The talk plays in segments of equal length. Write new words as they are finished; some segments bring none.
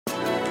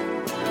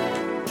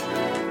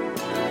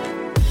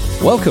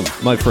Welcome,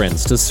 my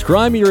friends, to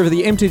Scry Me River,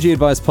 the MTG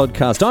Advice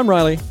Podcast. I'm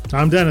Riley.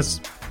 I'm Dennis.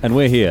 And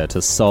we're here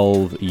to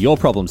solve your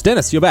problems.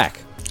 Dennis, you're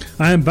back.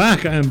 I am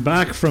back. I am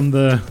back from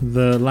the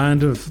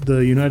land of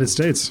the United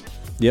States.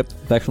 Yep,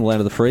 back from the land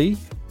of the free,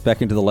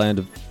 back into the land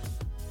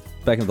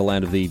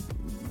of the,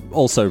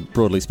 also,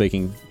 broadly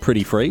speaking,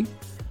 pretty free.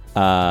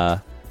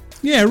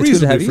 Yeah,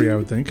 reasonably free, I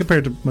would think,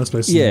 compared to most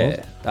places in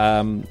the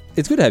world.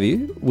 It's good to have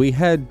you. We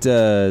had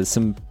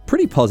some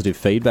pretty positive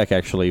feedback,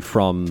 actually,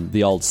 from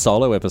the old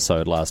solo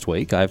episode last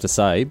week, I have to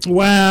say.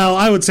 Well,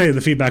 I would say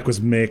the feedback was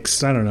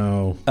mixed. I don't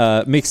know.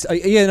 Mixed.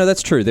 Yeah, no,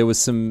 that's true. There was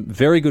some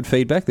very good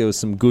feedback, there was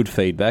some good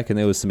feedback, and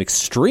there was some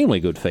extremely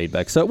good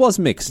feedback, so it was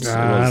mixed.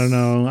 I don't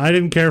know. I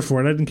didn't care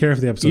for it. I didn't care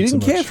for the episode. You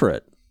didn't so much. care for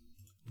it?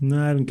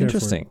 No, I didn't care for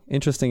it.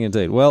 Interesting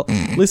indeed. Well,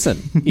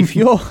 listen, if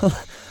you're...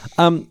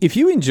 if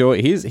you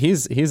enjoy,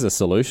 here's a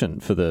solution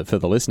for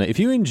the listener. If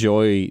you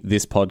enjoy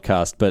this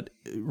podcast, but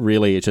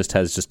really it just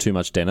has too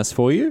much Dennis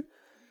for you,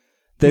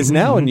 there's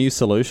now a new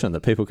solution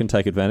that people can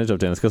take advantage of,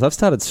 Dennis, because I've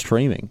started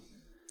streaming.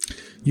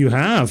 You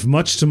have,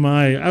 much to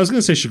my, I was going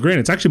to say chagrin,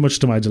 it's actually much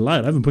to my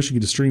delight. I've been pushing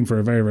you to stream for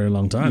a very, very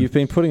long time. You've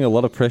been putting a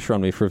lot of pressure on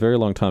me for a very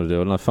long time to do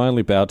it, and I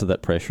finally bowed to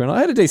that pressure. And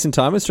I had a decent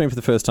time. I streamed for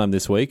the first time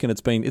this week, and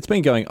it's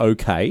been going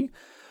okay.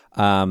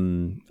 I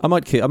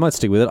might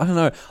stick with it. I don't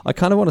know. I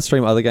kind of want to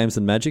stream other games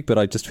than Magic, but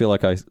I just feel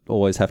like I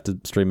always have to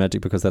stream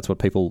Magic because that's what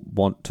people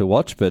want to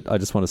watch. But I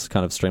just want to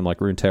kind of stream like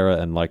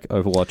Runeterra and like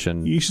Overwatch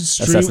and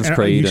Assassin's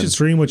Creed. You should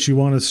stream what you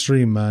want to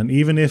stream, man.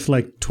 Even if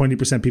like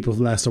 20% people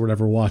less or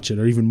whatever watch it,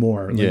 or even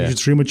more. Like, you should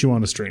stream what you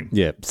want to stream.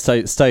 Yeah,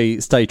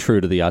 stay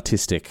true to the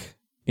artistic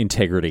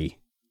integrity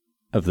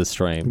of the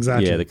stream.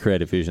 Exactly. Yeah, the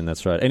creative vision.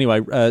 That's right.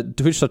 Anyway,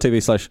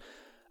 twitch.tv/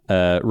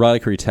 Riley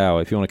Curry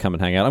Tower, if you want to come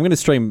and hang out. I'm going to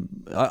stream.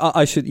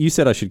 You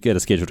said I should get a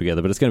schedule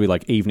together, but it's going to be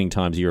like evening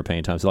times,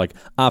 European time, so like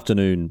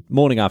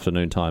morning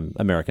afternoon time,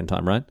 American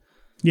time, right?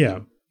 Yeah.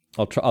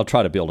 I'll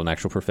try to build an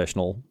actual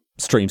professional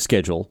stream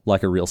schedule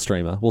like a real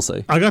streamer. We'll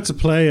see. I got to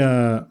play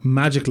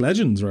Magic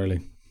Legends,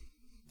 Riley.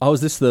 Oh, is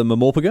this the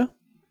Mamorpaga?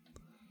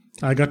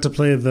 I got to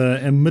play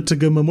the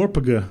Emitiga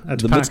Mamorpaga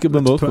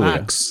at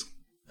PAX.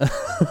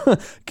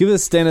 Give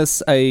us,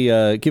 Dennis,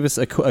 a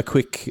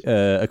quick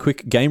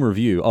game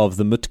review of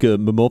the Mutga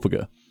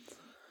Mamorpaga.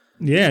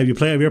 Yeah, have you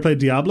ever played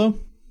Diablo?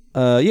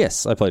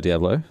 Yes, I played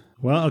Diablo.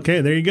 Well,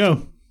 okay, there you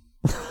go.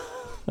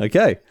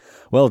 Okay.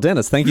 Well,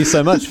 Dennis, thank you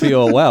so much for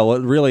your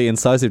what really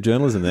incisive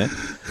journalism there.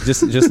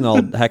 Just an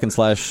old hack and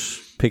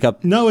slash pick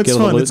up. No, it's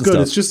fun. It's good.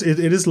 Stuff. It's just it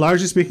is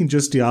largely speaking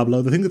just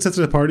Diablo. The thing that sets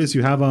it apart is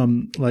you have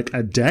like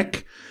a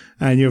deck,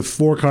 and you have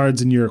 4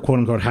 cards in your quote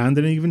unquote hand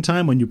at any given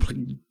time. When you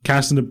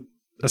cast into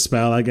a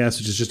spell, I guess,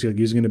 which is just like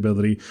using an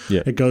ability,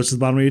 it goes to the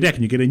bottom of your deck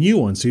and you get a new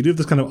one. So you do have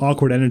this kind of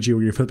awkward energy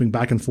where you're flipping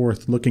back and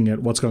forth looking at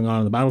what's going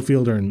on the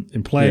battlefield or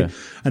in play,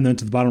 and then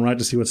to the bottom right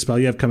to see what spell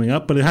you have coming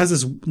up. But it has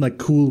this like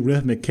cool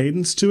rhythmic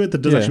cadence to it that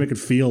does actually make it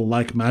feel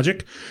like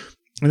Magic.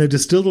 And they've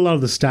distilled a lot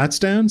of the stats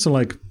down. So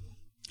like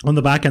on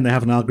the back end, they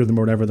have an algorithm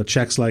or whatever that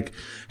checks like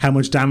how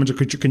much damage a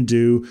creature can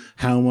do,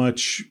 how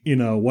much,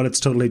 what its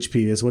total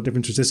HP is, what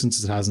different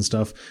resistances it has and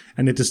stuff.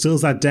 And it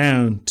distills that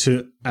down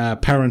to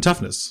power and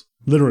toughness.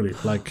 Literally,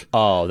 like.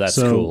 Oh, that's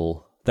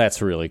cool.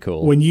 That's really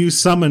cool. When you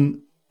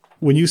summon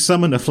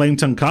a Flame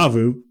Tongue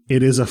Kavu,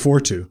 it is a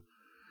 4/2.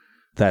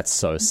 That's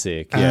so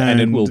sick. Yeah,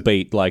 and it will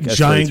beat like a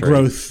Giant 3/3.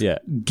 Growth. Yeah,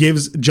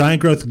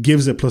 Giant Growth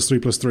gives it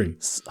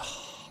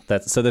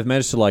 +3/+3. So they've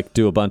managed to like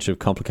do a bunch of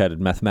complicated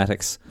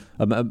mathematics.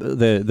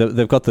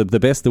 They've got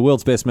the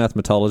world's best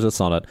mathematologists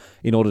on it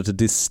in order to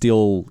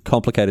distill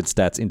complicated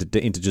stats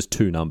into just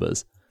 2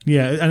 numbers.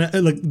 Yeah,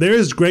 and like there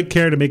is great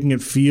care to making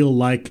it feel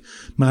like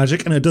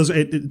Magic, and it does.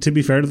 To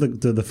be fair to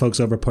the folks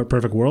over at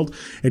Perfect World,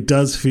 it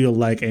does feel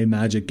like a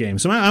Magic game.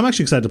 So I'm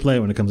actually excited to play it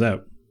when it comes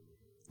out.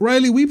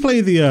 Riley, we play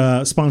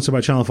the sponsored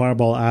by Channel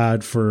Fireball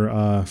ad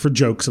for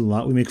jokes a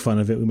lot. We make fun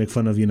of it. We make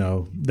fun of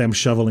them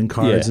shoveling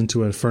cards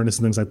into a furnace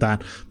and things like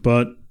that.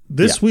 But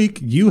this week,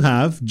 you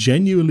have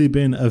genuinely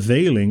been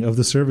availing of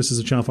the services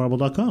of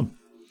channelfireball.com.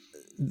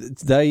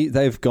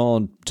 They've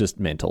gone just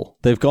mental.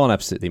 They've gone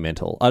absolutely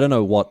mental. I don't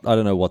know what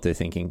they're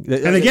thinking.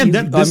 And again,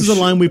 this is a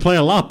line we play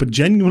a lot, but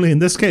genuinely in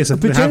this case,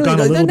 they have gone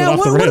a little bit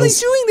off the rails. What are they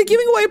doing? They're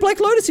giving away Black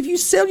Lotus if you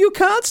sell your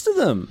cards to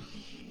them.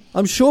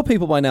 I'm sure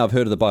people by now have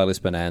heard of the buy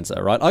list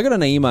bonanza, right? I got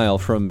an email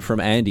from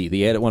Andy,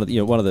 the editor, one of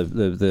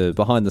the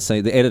behind the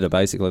scene, the editor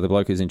basically, the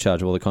bloke who's in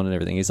charge of all the content and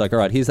everything. He's like, all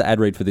right, here's the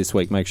ad read for this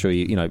week. Make sure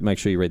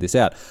you read this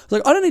out. I was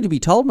like, I don't need to be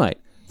told, mate.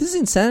 This is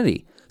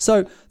insanity.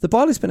 So the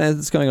buy list bonanza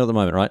that's going on at the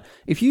moment, right?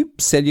 If you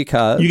sell your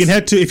cards, you can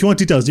head to, if you want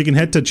details, you can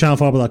head to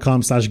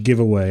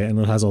channelfireball.com/giveaway, and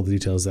it has all the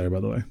details there, by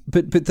the way.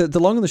 But the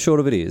long and the short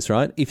of it is,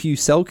 right? If you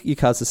sell your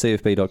cards to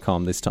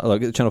CFB.com this time,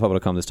 like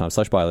channelfireball.com this time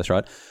 /buy list,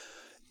 right?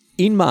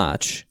 In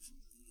March,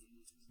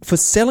 for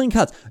selling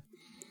cards,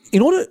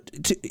 in order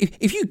to,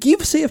 if you give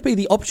CFB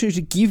the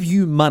opportunity to give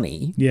you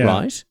money,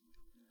 right?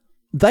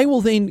 They will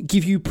then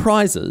give you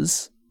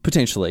prizes.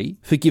 Potentially,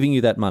 for giving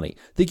you that money.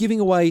 They're giving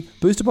away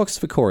booster boxes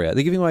for Courier.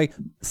 They're giving away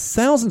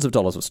thousands of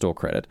dollars of store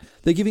credit.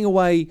 They're giving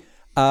away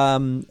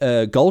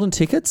golden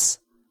tickets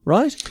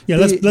right? Yeah,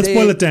 let's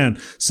boil it down.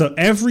 So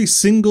every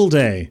single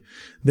day,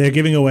 they're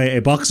giving away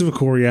a box of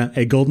Ikoria,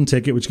 a golden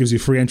ticket, which gives you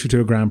free entry to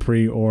a Grand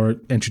Prix or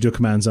entry to a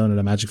Command Zone at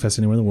a Magic Fest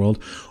anywhere in the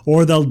world,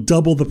 or they'll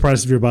double the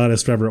price of your buy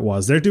list, whatever it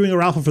was. They're doing a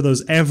raffle for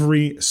those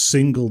every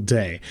single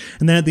day.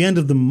 And then at the end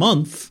of the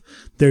month,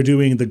 they're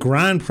doing the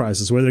grand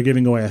prizes where they're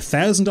giving away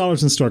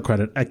 $1,000 in store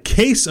credit, a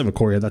case of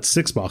Ikoria, that's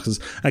 6 boxes,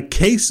 a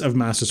case of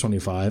Masters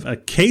 25, a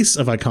case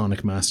of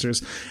Iconic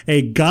Masters,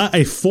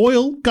 a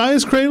foil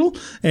Gaia's Cradle,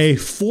 a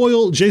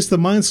foil Jace the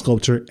Mind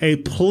Sculptor, a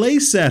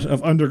playset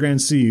of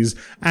Underground Seas,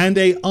 and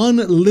a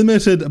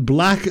unlimited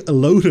Black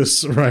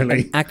Lotus,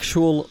 Riley. An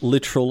actual,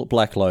 literal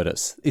Black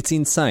Lotus. It's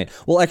insane.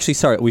 Well, actually,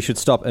 sorry, we should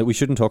stop. We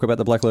shouldn't talk about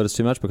the Black Lotus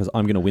too much because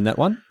I'm going to win that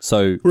one.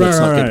 So let's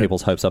not get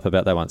people's hopes up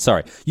about that one.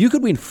 Sorry. You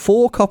could win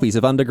 4 copies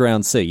of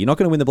Underground Sea. You're not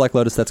going to win the Black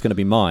Lotus. That's going to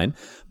be mine.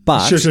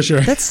 But sure.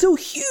 That's still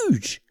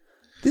huge.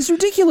 This is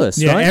ridiculous.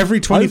 Yeah, right? Every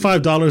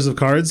 $25 of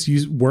cards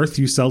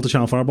you sell to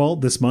Channel Fireball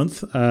this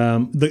month.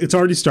 It's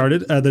already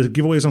started. The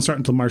giveaways don't start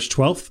until March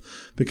 12th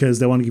because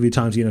they want to give you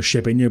time to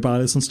ship in your buy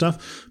list and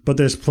stuff. But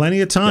there's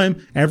plenty of time.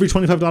 Yeah. Every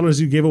 $25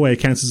 you give away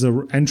counts as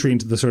an entry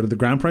into the sort of the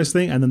grand price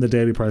thing and then the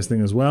daily price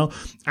thing as well.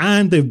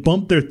 And they've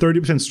bumped their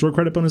 30% store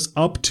credit bonus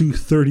up to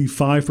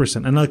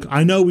 35%. And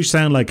I know we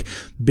sound like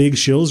big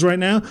shills right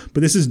now,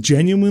 but this is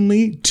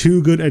genuinely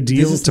too good a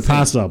deal to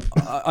pass up.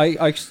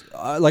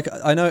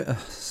 I know.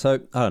 So,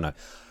 I don't know.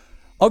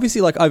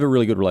 Obviously, I have a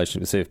really good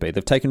relationship with CFB.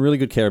 They've taken really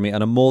good care of me,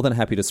 and I'm more than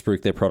happy to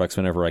spruik their products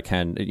whenever I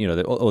can, or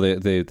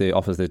their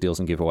offers, their deals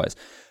and giveaways.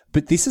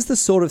 But this is the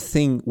sort of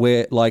thing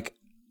where,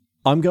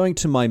 I'm going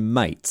to my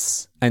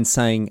mates and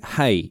saying,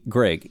 hey,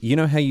 Greg, you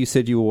know how you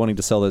said you were wanting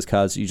to sell those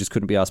cards, you just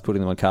couldn't be asked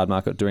putting them on Card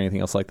Market or doing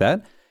anything else like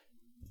that?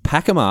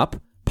 Pack them up.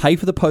 Pay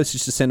for the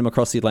postage to send them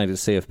across the Atlantic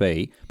to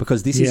CFB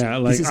because this is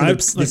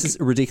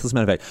a ridiculous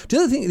amount of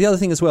value. The other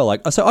thing as well,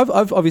 so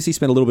I've obviously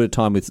spent a little bit of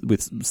time with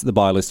the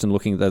buy list and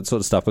looking at that sort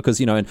of stuff because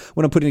and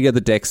when I'm putting together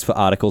decks for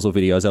articles or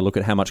videos, I look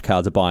at how much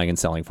cards are buying and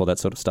selling for, that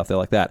sort of stuff. They're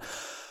like that.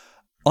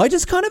 I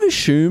just kind of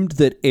assumed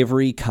that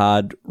every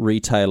card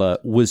retailer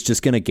was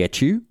just going to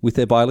get you with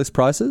their buy list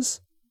prices.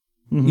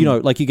 Mm-hmm.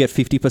 You get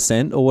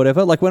 50% or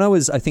whatever. When I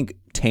was, I think,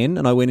 10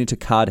 and I went into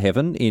Card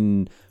Heaven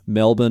in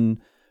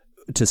Melbourne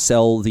to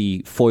sell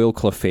the foil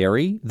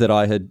Clefairy that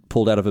I had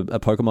pulled out of a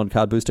Pokemon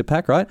card booster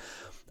pack, right?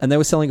 And they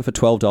were selling it for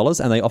 $12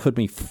 and they offered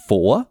me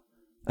 $4.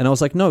 And I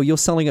was like, no, you're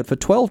selling it for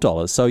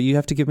 $12, so you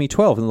have to give me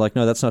 $12. And they're like,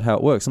 no, that's not how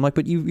it works. I'm like,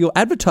 but you're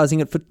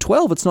advertising it for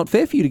 $12. It's not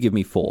fair for you to give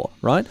me $4,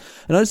 right?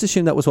 And I just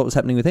assumed that was what was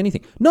happening with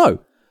anything. No.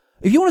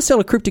 If you want to sell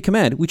a Cryptic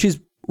Command, which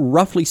is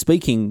roughly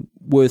speaking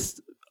worth,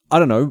 I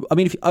don't know, I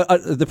mean,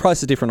 the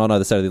price is different on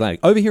either side of the Atlantic.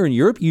 Over here in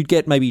Europe, you'd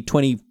get maybe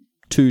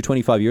 22,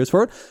 25 euros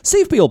for it.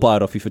 CFB will buy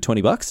it off you for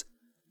 $20.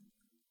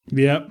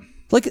 Yeah.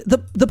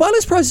 The buy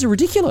list prices are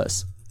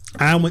ridiculous.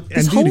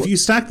 If you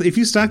stack that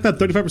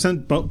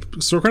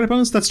 35% store credit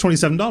bonus, that's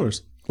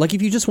 $27.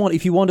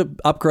 If you want to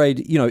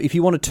upgrade, if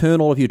you want to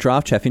turn all of your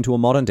draft chaff into a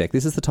modern deck,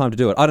 this is the time to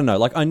do it. I don't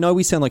know. I know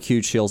we sound like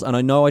huge shills, and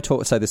I know I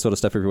say this sort of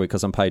stuff every week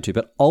because I'm paid to,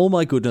 but oh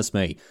my goodness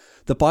me,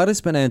 the buy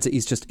list bonanza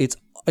is just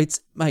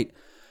mate.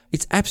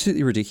 It's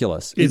absolutely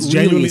ridiculous. It's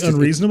genuinely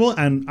unreasonable,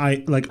 and I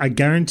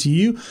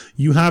guarantee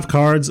you have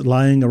cards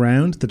lying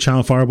around that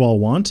Channel Fireball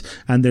want,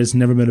 and there's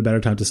never been a better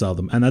time to sell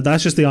them. And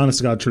that's just the honest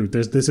to God truth.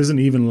 This isn't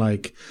even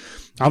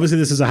obviously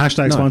this is a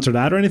hashtag sponsored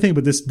ad or anything,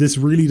 but this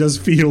really does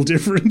feel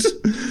different.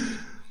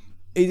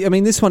 I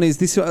mean, this one is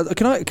this. So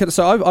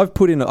I've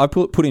put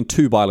in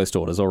 2 buy list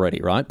orders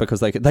already, right? Because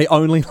they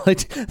only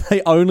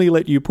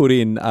let you put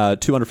in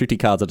 250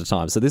 cards at a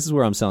time. So this is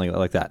where I'm selling it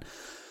like that.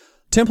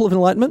 Temple of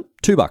Enlightenment,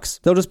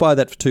 $2. They'll just buy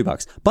that for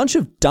 $2. Bunch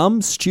of dumb,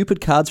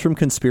 stupid cards from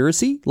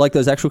Conspiracy, like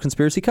those actual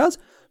Conspiracy cards,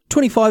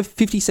 25,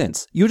 50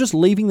 cents. You're just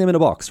leaving them in a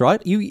box, right?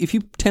 If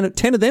you 10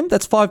 of them,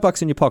 that's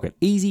 $5 in your pocket.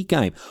 Easy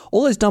game.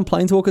 All those dumb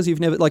Planeswalkers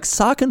you've never,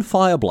 Sarkhan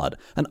Fireblood,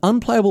 an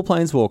unplayable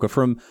Planeswalker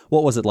from,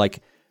 what was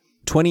it,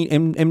 20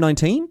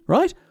 M19,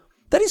 right?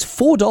 That is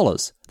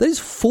 $4. That is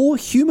 4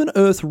 human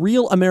Earth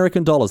real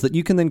American dollars that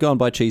you can then go and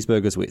buy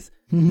cheeseburgers with.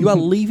 You are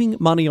leaving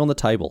money on the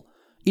table.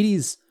 It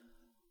is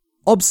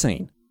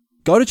obscene.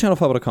 Go to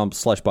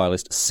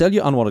channelfireball.com/buylist, sell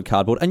your unwanted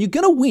cardboard, and you're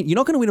going to win. You're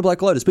not going to win a Black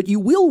Lotus, but you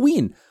will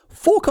win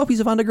 4 copies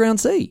of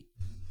Underground Sea.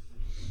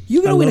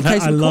 You're going to win a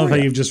case of I love how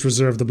you've just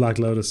reserved the Black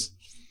Lotus.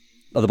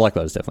 Oh, the Black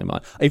Lotus is definitely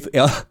mine.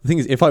 The thing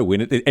is, if I win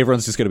it,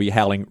 everyone's just going to be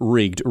howling,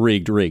 rigged.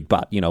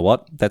 But you know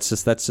what? That's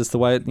just the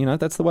way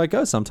that's the way it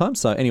goes sometimes.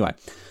 So anyway,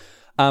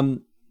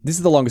 this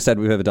is the longest ad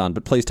we've ever done,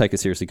 but please take it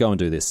seriously. Go and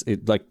do this.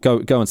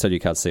 Go and sell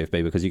your cards to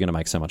CFB because you're going to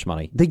make so much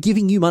money. They're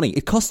giving you money.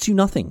 It costs you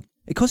nothing.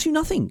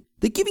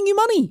 They're giving you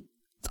money.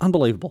 It's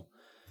unbelievable.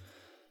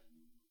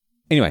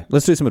 Anyway,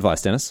 let's do some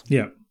advice, Dennis.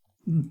 Yeah.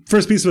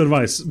 First piece of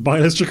advice: buy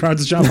list your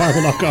cards at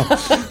channelfireball.com.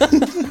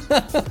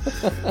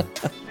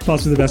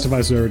 Possibly the best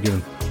advice we've ever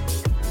given.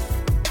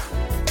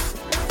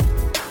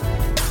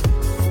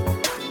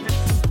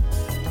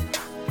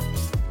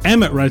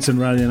 Emmett writes in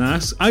Riley and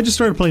asks, I just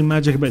started playing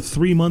Magic about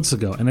 3 months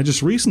ago, and I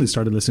just recently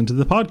started listening to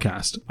the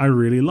podcast. I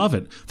really love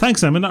it.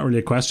 Thanks, Emmett. Not really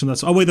a question.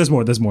 There's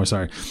more.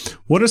 Sorry.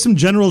 What are some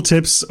general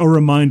tips or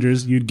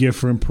reminders you'd give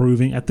for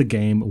improving at the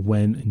game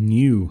when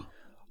new?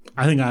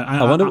 I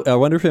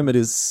wonder if Emmett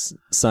is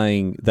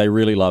saying they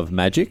really love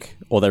Magic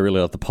or they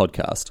really love the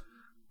podcast.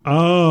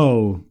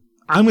 Oh,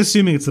 I'm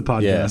assuming it's the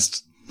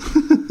podcast. Yeah.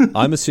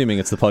 I'm assuming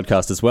it's the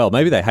podcast as well.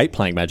 Maybe they hate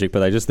playing Magic, but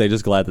they're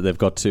just glad that they've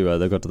got to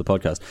the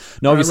podcast.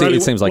 No, obviously Riley,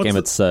 it seems like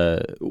Emmett's.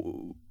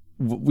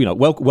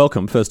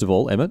 Welcome first of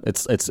all, Emmett.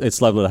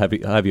 It's lovely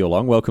to have you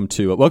along. Welcome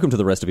to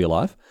the rest of your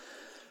life.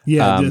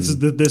 Yeah,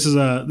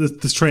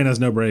 this train has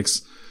no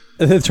brakes.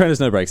 The train has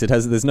no brakes.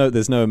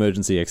 There's no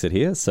emergency exit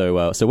here.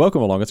 So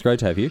welcome along. It's great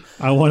to have you.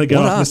 I want to get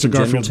off Mr.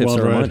 Garfield's wild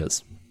ride.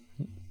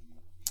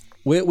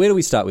 Where do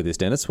we start with this,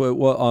 Dennis?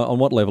 On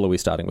what level are we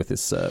starting with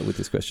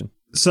this question?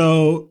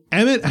 So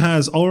Emmett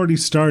has already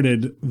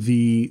started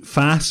the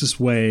fastest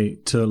way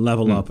to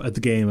level up at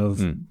the game of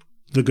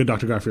the good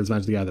Dr. Garfield's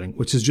Magic the Gathering,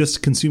 which is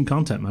just consume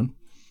content, man.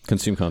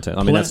 Consume content.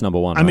 I mean, that's number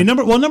one. I mean,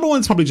 number one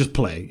is probably just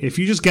play. If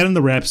you just get in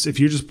the reps, if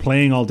you're just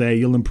playing all day,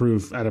 you'll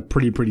improve at a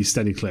pretty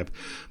steady clip.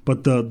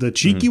 But the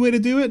cheeky way to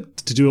do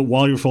it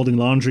while you're folding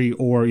laundry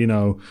or,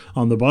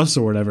 on the bus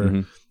or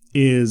whatever,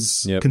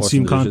 is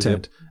consume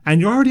content. Dishes, and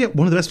you're already at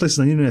one of the best places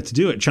on the internet to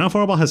do it. Channel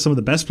Fireball has some of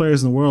the best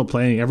players in the world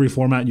playing every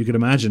format you could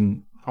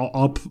imagine,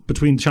 up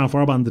between Channel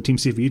Fireball and the Team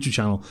CFB YouTube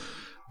channel,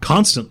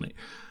 constantly.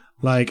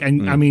 I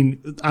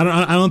mean, I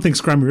don't think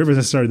Scrammy River is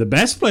necessarily the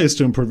best place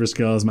to improve your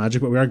skill as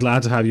Magic, but we are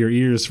glad to have your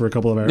ears for a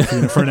couple of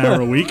hours, for an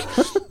hour a week.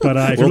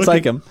 But we'll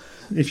take them.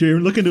 If you're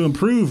looking to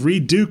improve,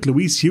 read Duke,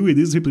 Luis, Huey.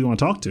 These are the people you want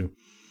to talk to.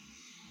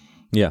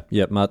 Yeah,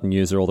 Martin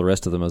User, all the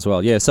rest of them as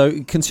well. Yeah,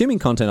 so consuming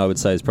content, I would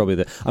say, is probably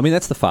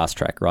that's the fast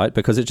track, right?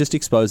 Because it just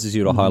exposes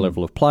you to a high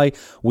level of play.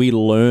 We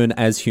learn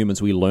as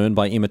humans, we learn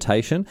by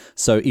imitation.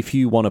 So if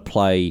you want to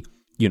play,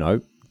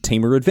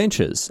 Teamer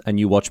Adventures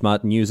and you watch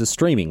Martin User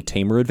streaming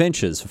Teamer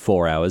Adventures for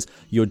 4 hours,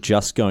 you're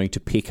just going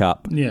to pick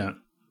up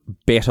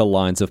better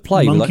lines of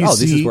play. You're like,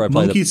 this is where I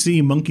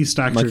play Monkey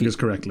Stack Triggers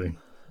correctly.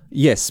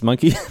 Yes,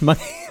 Monkey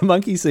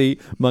See,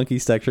 Monkey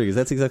Stack Triggers.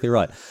 That's exactly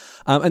right.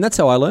 And that's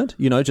how I learned,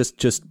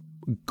 just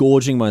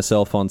gorging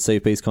myself on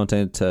CFP's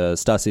content,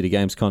 Star City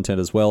Games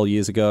content as well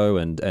years ago,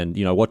 and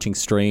watching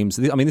streams.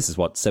 I mean, this is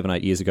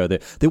 7-8 years ago.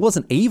 There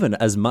wasn't even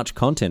as much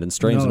content and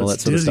streams and all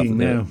that sort of stuff.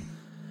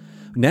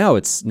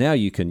 Now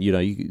you can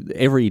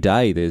every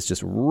day there's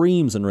just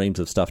reams and reams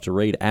of stuff to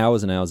read,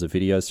 hours and hours of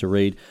videos to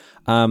read.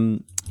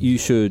 You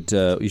should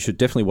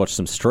definitely watch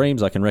some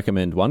streams. I can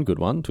recommend one good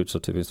one,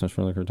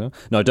 twitch.tv/.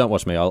 No, don't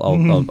watch me.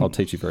 I'll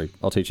teach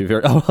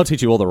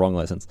you all the wrong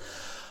lessons.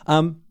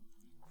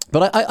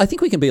 But I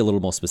think we can be a little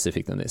more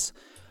specific than this.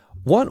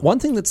 One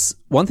thing that's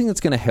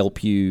going to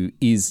help you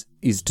is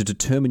to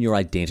determine your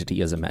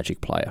identity as a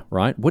Magic player,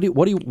 right? What do you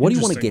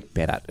want to get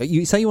better at?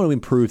 You say you want to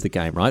improve the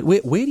game, right?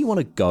 Where do you want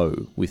to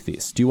go with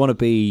this? Do you want to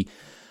be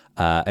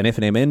an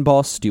FNMN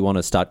boss? Do you want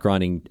to start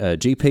grinding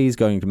GPs,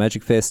 going to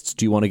Magic Fests?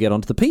 Do you want to get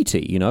onto the PT?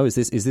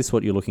 Is this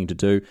what you're looking to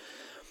do?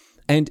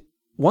 And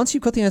once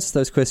you've got the answers to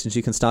those questions,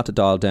 you can start to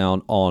dial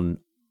down on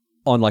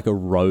like a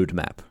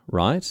roadmap,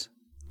 right?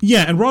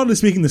 Yeah, and broadly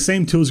speaking, the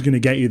same tools are going to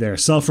get you there.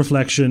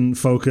 Self-reflection,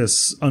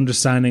 focus,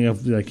 understanding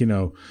of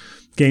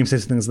game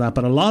states and things like that.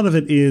 But a lot of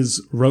it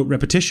is rote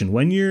repetition.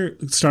 When you're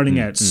starting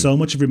out, so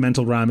much of your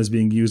mental RAM is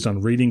being used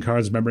on reading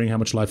cards, remembering how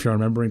much life you're on,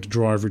 remembering to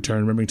draw every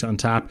turn, remembering to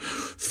untap,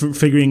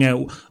 figuring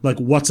out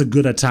what's a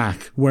good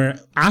attack. Where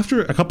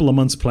after a couple of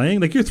months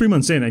playing, you're 3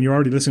 months in and you're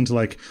already listening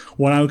to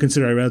what I would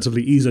consider a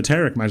relatively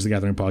esoteric Magic the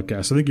Gathering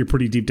podcast. I think you're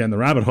pretty deep down the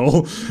rabbit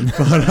hole.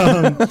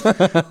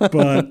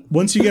 But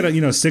once you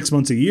get 6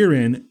 months, a year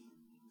in,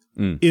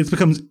 it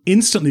becomes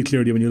instantly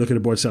clear to you when you look at a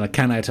board say,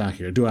 can I attack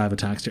here? Do I have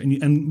attacks here?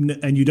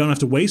 And you don't have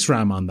to waste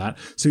RAM on that.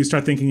 So you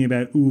start thinking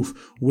about,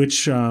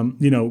 which hand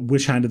is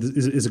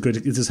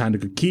this hand a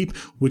good keep?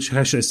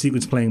 How should I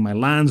sequence playing my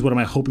lands? What am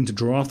I hoping to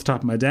draw off the top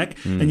of my deck?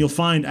 And you'll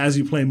find as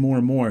you play more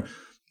and more,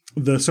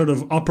 the sort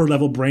of upper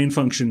level brain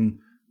function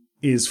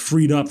is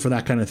freed up for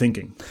that kind of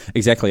thinking.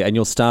 Exactly. And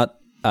you'll start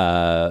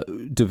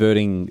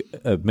diverting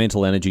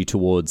mental energy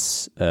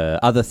towards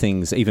other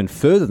things even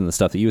further than the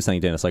stuff that you were saying,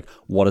 Dennis, like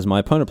what is my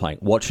opponent playing?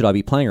 What should I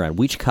be playing around?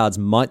 Which cards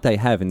might they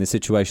have in this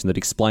situation that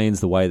explains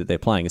the way that they're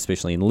playing,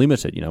 especially in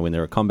Limited, when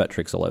there are combat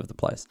tricks all over the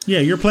place. Yeah,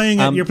 you're playing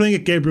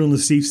at Gabriel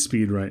Nassif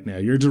speed right now.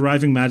 You're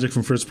deriving magic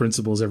from first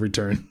principles every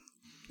turn.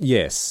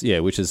 Yes, yeah,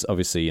 which is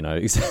obviously,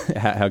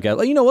 how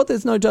Gabriel... You know what?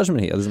 There's no judgment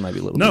here. There's maybe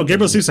a little No,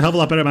 Gabriel seems a hell of a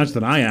lot better Magic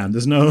than I am.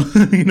 There's no,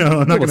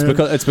 I'm not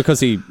it's because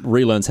he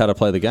relearns how to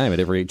play the game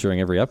during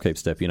every upkeep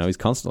step. He's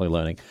constantly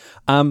learning.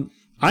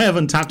 I have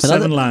untapped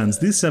 7 lands.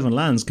 These 7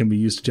 lands can be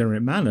used to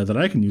generate mana that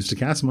I can use to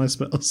cast my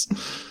spells.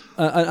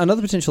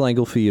 Another potential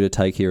angle for you to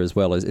take here as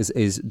well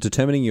is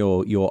determining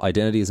your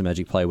identity as a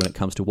Magic player when it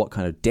comes to what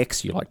kind of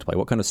decks you like to play,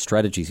 what kind of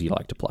strategies you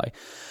like to play.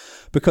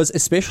 Because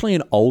especially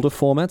in older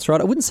formats,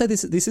 right? I wouldn't say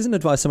this isn't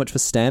advice so much for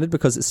standard,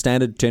 because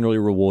standard generally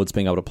rewards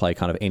being able to play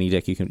kind of any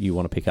deck you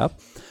want to pick up.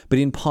 But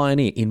in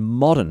Pioneer, in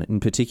Modern in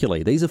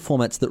particular, these are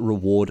formats that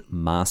reward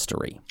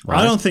mastery.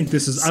 Right?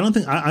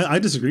 I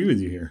disagree with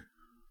you here.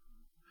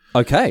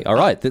 Okay, all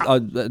right.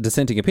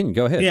 Dissenting opinion.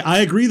 Go ahead. Yeah, I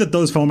agree that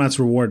those formats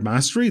reward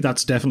mastery.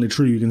 That's definitely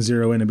true. You can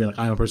zero in and be like,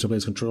 I'm a person who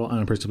plays control,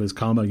 I'm a person who plays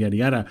combo, yada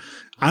yada.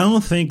 I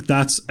don't think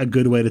that's a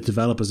good way to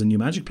develop as a new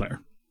Magic player.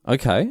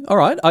 Okay, all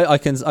right. I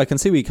can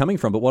see where you're coming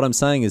from, but what I'm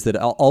saying is that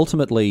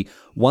ultimately,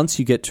 once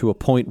you get to a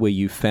point where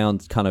you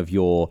found kind of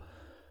your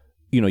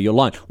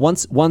line,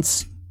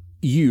 once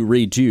you,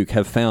 Reed Duke,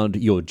 have found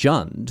your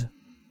Jund,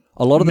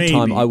 a lot of the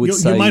time I would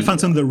say you might find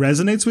something that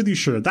resonates with you.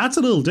 Sure, that's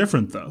a little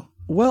different though.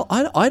 Well,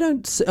 I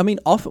don't. I mean,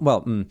 often.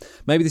 Well,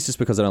 maybe this is just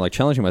because I don't like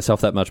challenging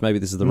myself that much. Maybe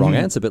this is the wrong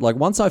answer. But like,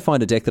 once I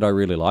find a deck that I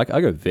really like, I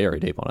go very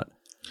deep on it.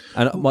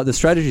 And the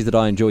strategies that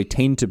I enjoy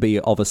tend to be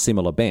of a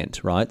similar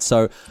bent, right?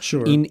 So,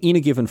 sure. in a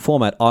given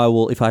format, I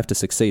will, if I have to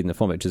succeed in the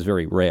format, which is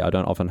very rare, I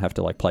don't often have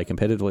to like play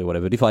competitively or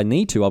whatever. But if I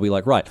need to, I'll be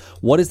like, right,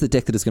 what is the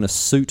deck that is going to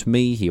suit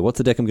me here? What's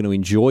the deck I'm going to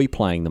enjoy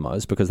playing the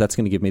most? Because that's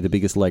going to give me the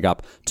biggest leg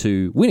up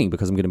to winning,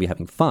 because I'm going to be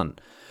having fun.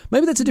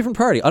 Maybe that's a different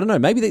priority. I don't know.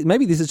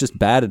 Maybe this is just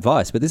bad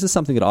advice, but this is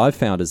something that I've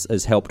found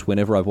has helped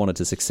whenever I've wanted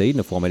to succeed in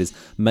a format, is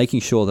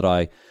making sure that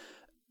I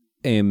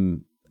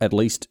am at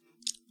least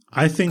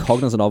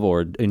cognizant of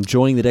or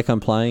enjoying the deck I'm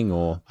playing.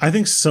 Or I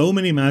think so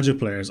many Magic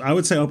players, I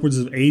would say upwards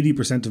of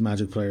 80% of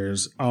Magic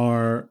players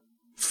are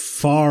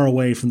far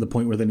away from the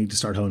point where they need to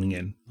start honing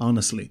in,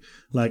 honestly.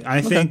 Like,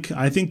 I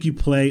think you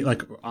play,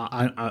 like,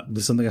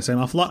 this is something I say an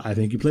awful lot. I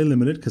think you play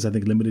Limited, because I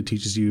think Limited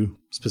teaches you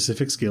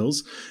specific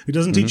skills. It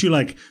doesn't teach you,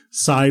 like,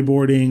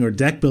 sideboarding or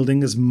deck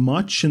building as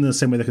much in the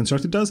same way that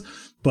Constructed does.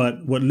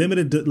 But what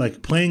Limited,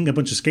 like, playing a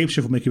bunch of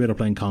Scapeshift will make you better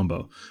playing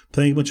Combo.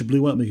 Playing a bunch of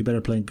Blue White will make you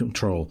better playing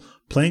Control.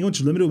 Playing a bunch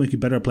of Limited will make you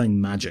better at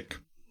playing Magic.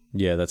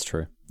 Yeah, that's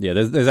true. Yeah,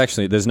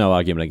 there's no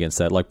argument against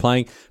that. Like,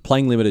 playing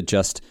Limited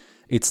just,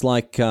 it's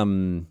like,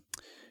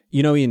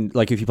 in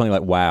like if you're playing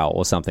like WoW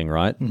or something,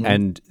 right? Mm-hmm.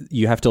 And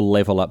you have to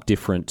level up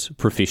different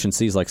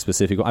proficiencies, like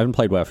specific. I haven't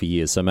played WoW for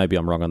years, so maybe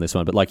I'm wrong on this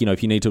one. But like,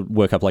 if you need to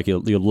work up like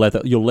your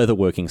leather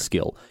working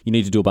skill, you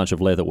need to do a bunch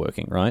of leather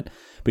working, right?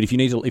 But if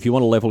you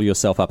want to level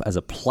yourself up as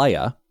a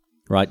player,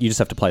 right, you just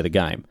have to play the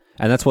game.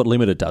 And that's what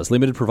Limited does.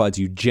 Limited provides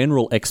you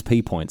general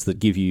XP points that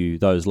give you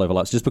those level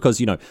ups. Just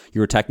because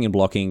you're attacking and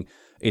blocking,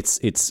 it's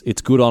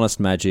good, honest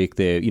Magic.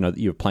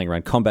 You're playing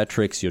around combat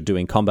tricks, you're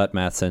doing combat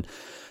maths, and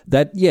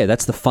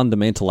that's the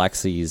fundamental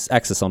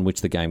axis on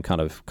which the game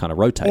kind of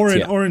rotates.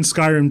 Or in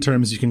Skyrim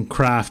terms, you can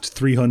craft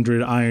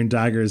 300 iron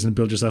daggers and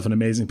build yourself an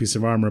amazing piece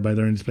of armor by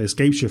learning to play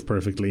Scapeshift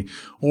perfectly.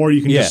 Or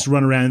you can just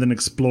run around and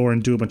explore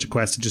and do a bunch of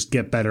quests and just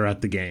get better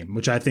at the game,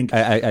 which I think.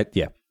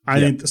 I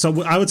think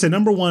so. I would say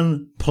number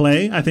one,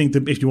 play. I think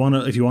that if you want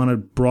to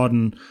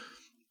broaden.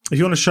 If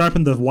you want to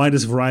sharpen the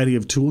widest variety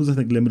of tools, I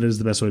think Limited is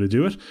the best way to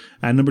do it.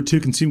 And number two,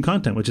 consume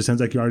content, which it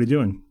sounds like you're already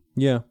doing.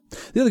 Yeah.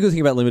 The other good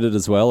thing about Limited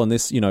as well, and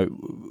this,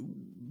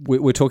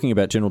 we're talking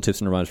about general tips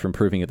and reminders for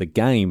improving at the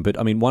game, but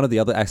I mean, one of the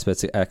other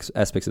aspects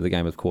of the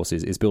game, of course,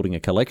 is building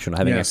a collection,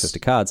 having access to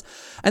cards,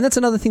 and that's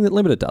another thing that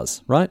Limited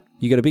does, right?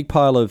 You get a big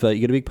pile of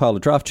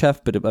draft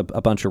chaff, but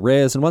a bunch of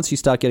rares, and once you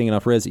start getting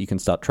enough rares that you can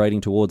start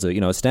trading towards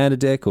a standard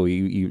deck, or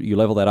you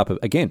level that up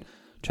again.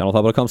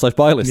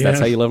 channelpub.com/buylist. That's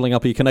how you're leveling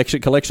up your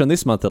collection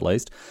this month at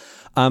least.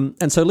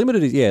 And so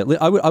Limited is,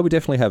 I would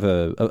definitely have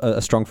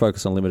a strong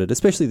focus on Limited,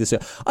 especially this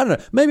year. I don't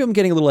know, maybe I'm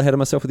getting a little ahead of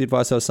myself with the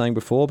advice I was saying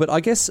before, but I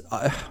guess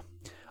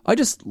I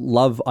just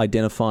love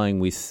identifying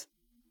with,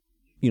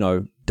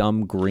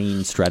 dumb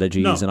green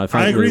strategies, and I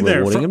find it really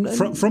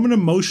rewarding. From an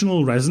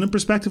emotional resonant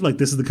perspective, like,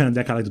 this is the kind of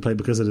deck I like to play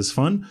because it is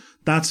fun.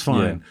 That's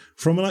fine.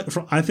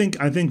 Yeah. I think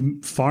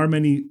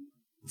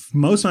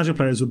most Magic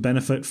players would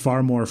benefit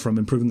far more from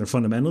improving their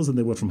fundamentals than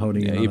they would from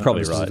honing in on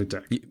a specific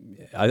deck.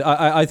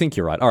 I think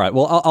you're right. All right.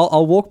 Well,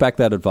 I'll walk back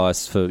that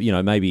advice for,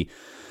 maybe,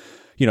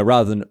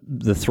 rather than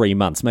the 3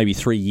 months, maybe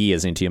 3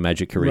 years into your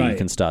Magic career, you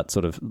can start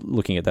sort of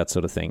looking at that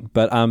sort of thing.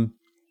 But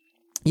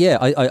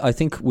I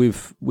think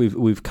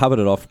we've covered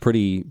it off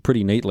pretty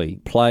neatly.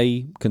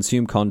 Play,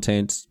 consume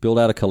content, build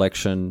out a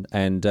collection,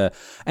 and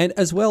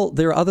as well,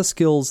 there are other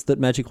skills that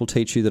Magic will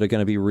teach you that are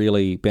going to be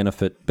really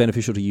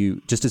beneficial to you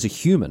just as a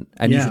human,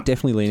 and you should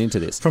definitely lean into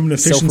this from an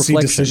efficiency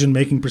decision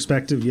making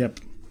perspective.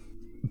 Yep.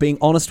 Being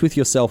honest with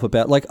yourself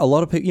about, like, a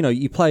lot of people,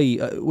 you play,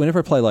 whenever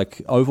I play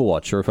like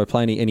Overwatch, or if I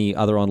play any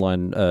other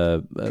online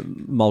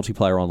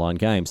multiplayer online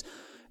games,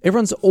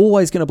 everyone's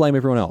always going to blame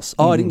everyone else.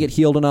 Oh, I didn't get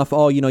healed enough.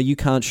 Oh, you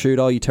can't shoot.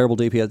 Oh, you terrible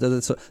DPS.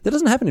 That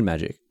doesn't happen in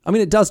Magic. I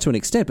mean, it does to an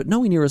extent, but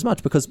nowhere near as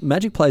much, because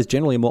Magic players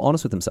generally are more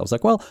honest with themselves.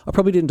 Like, well, I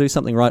probably didn't do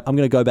something right. I'm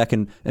going to go back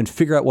and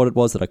figure out what it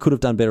was that I could have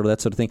done better, or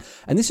that sort of thing.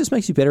 And this just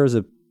makes you better as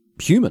a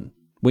human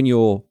when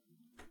you're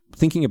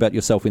thinking about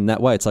yourself in that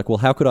way. It's like, well,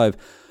 how could I have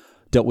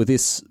dealt with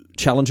this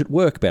challenge at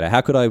work better?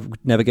 How could I have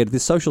navigated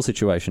this social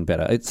situation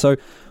better? So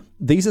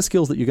these are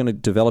skills that you're going to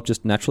develop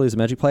just naturally as a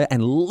Magic player,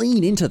 and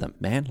lean into them,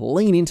 man.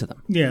 Lean into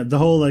them. Yeah, the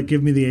whole like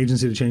give me the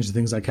agency to change the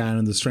things I can,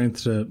 and the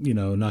strength to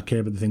not care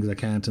about the things I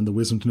can't, and the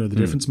wisdom to know the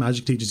difference.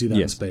 Magic teaches you that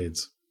in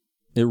spades.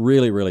 It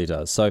really, really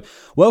does. So,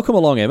 welcome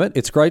along, Emmett.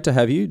 It's great to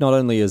have you, not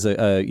only as a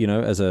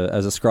as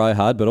a Scry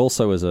Hard, but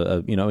also as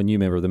a new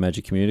member of the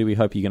Magic community. We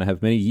hope you're going to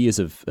have many years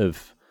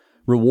of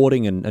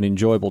rewarding and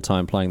enjoyable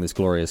time playing this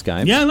glorious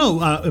game. Yeah, no,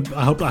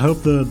 I hope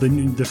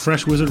the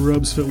fresh wizard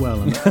robes fit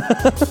well.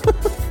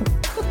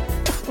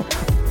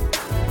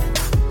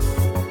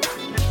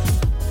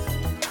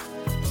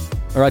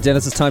 All right,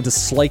 Dennis, it's time to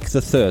slake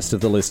the thirst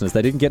of the listeners.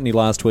 They didn't get any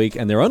last week,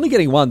 and they're only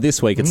getting one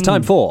this week. It's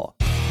time for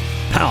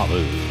Power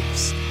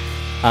Moves.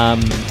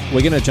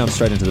 We're going to jump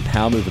straight into the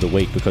power move of the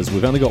week because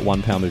we've only got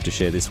one power move to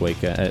share this week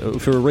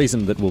for a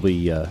reason that will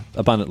be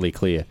abundantly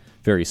clear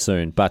very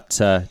soon. But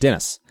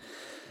Dennis,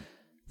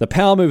 the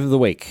power move of the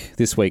week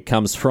this week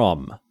comes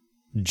from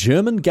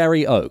German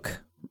Gary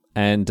Oak,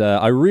 and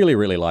I really,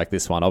 really like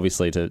this one.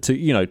 Obviously,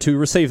 to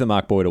receive the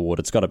Mark Boyd Award,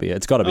 it's got to be a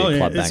club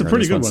banger. It's a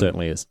pretty good one.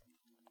 Certainly is.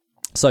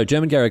 So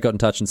German Gary got in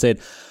touch and said,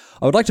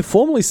 I would like to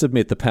formally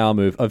submit the power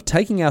move of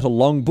taking out a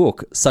long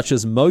book such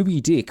as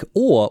Moby Dick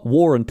or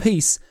War and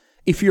Peace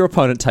if your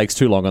opponent takes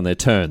too long on their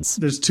turns.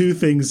 There's two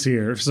things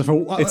here. So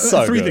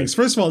three good. things.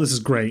 First of all, this is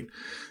great.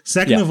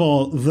 Second of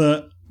all,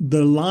 the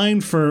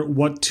line for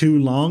what too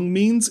long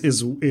means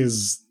is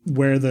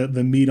where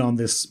the meat on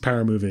this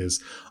power move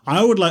is.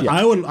 I would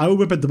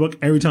whip at the book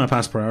every time I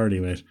pass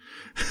priority, mate.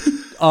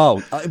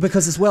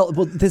 Because as well,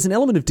 there's an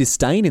element of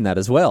disdain in that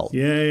as well.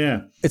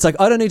 Yeah. It's like,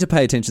 I don't need to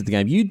pay attention to the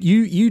game.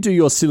 You do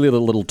your silly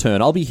little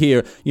turn. I'll be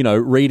here,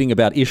 reading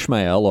about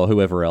Ishmael or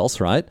whoever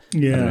else, right?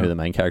 Yeah. I don't know who the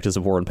main characters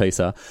of War and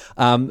Peace are.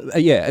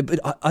 But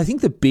I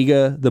think the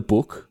bigger the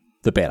book,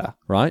 the better,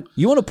 right?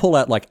 You want to pull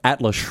out like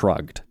Atlas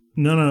Shrugged.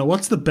 No.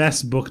 What's the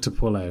best book to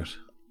pull out?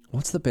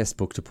 What's the best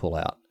book to pull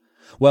out?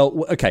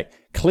 Well, okay,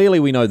 clearly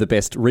we know the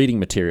best reading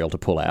material to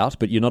pull out,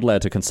 but you're not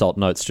allowed to consult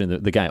notes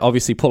during the game.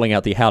 Obviously, pulling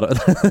out the how to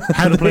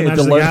play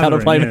Magic the how to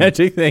play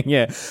Magic thing,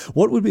 yeah.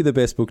 What would be the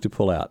best book to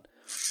pull out?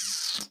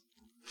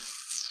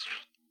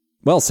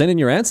 Well, send in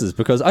your answers,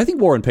 because I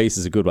think War and Peace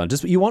is a good one.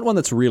 Just you want one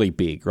that's really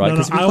big, right? No,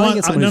 it's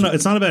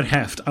not about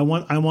heft. I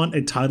want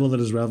a title that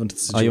is relevant to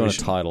the situation. Oh, you want a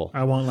title?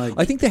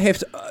 I think the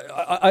heft.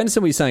 I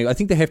understand what you're saying. I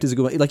think the heft is a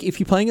good one. Like if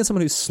you're playing against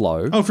someone who's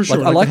slow. Oh, for sure.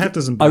 The heft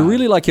isn't bad. I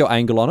really like your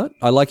angle on it.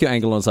 I like your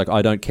angle on it. It's like,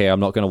 I don't care. I'm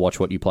not going to watch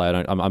what you play.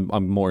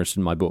 I'm more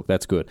interested in my book.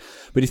 That's good.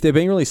 But if they're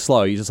being really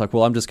slow, you're just like,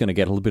 well, I'm just going to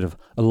get a little bit of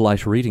a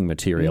light reading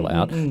material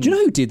out. Do you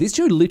know who did this?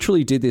 Do you know who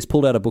literally did this?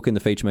 Pulled out a book in the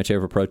feature match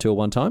over Pro Tour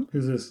one time.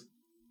 Who's this?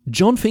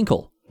 John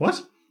Finkel.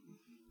 What?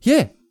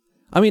 Yeah.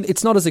 I mean,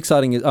 it's not as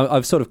exciting as...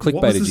 I've sort of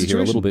clickbaited you here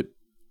a little bit.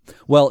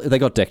 Well, they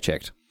got deck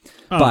checked.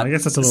 Oh, but I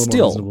guess that's a little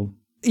more reasonable.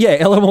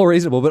 Yeah, a little more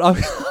reasonable. But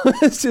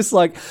it's just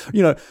like,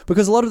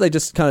 because a lot of they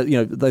just kind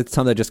of, the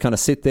time they just kind of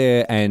sit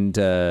there and,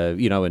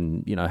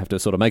 have to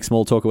sort of make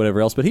small talk or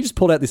whatever else. But he just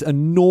pulled out this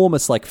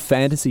enormous, like,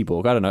 fantasy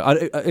book. I don't know.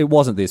 It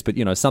wasn't this, but,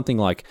 something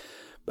like...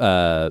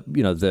 the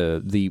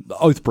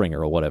Oathbringer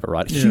or whatever,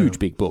 right? Yeah. Huge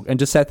big book, and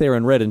just sat there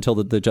and read until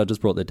the judges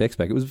brought their decks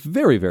back. It was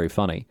very, very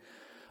funny.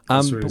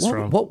 Really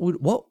but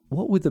what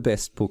would the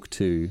best book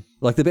to,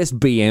 like the best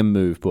BM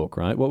move book,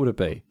 right? What would it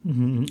be?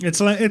 Mm-hmm.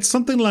 It's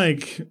something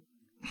like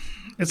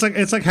it's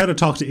like How to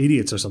Talk to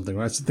Idiots or something,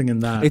 right? Something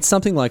in that. It's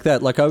something like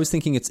that. Like I was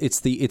thinking, it's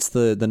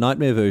the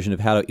nightmare version of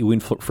How to Win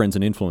Friends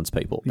and Influence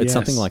People. It's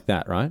something like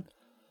that, right?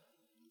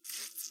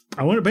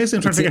 I'm trying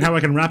to figure out how I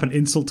can wrap an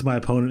insult to my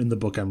opponent in the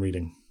book I'm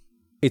reading.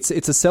 It's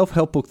a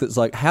self-help book that's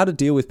like how to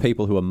deal with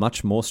people who are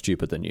much more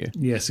stupid than you.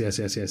 Yes.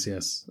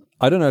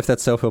 I don't know if that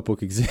self-help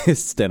book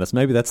exists, Dennis.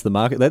 Maybe that's the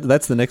market.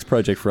 That's the next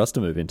project for us to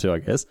move into, I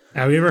guess.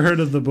 Have you ever heard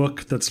of the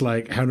book that's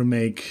like how to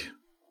make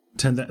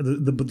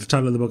the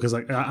title of the book is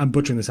like, I'm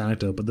butchering this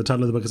anecdote, but the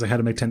title of the book is like how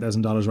to make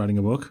 $10,000 writing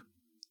a book.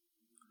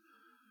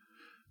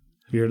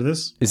 Have you heard of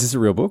this? Is this a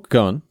real book?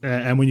 Go on.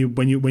 And when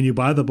you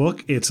buy the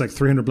book, it's like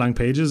 300 blank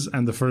pages,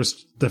 and the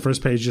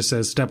first page just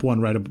says step 1,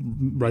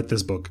 write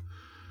this book.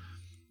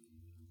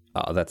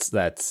 Oh, that's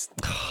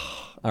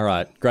all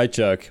right. Great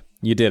joke.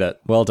 You did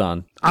it. Well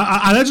done.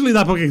 Allegedly,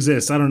 that book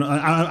exists. I don't know.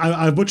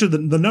 I butchered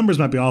the numbers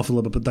might be off a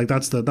little bit, but like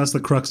that's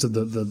the crux of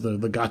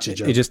the gotcha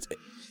joke.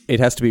 It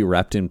has to be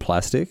wrapped in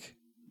plastic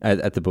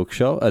at the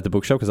bookshop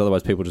because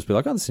otherwise people just be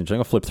like, oh, this is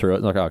interesting. I'll flip through it.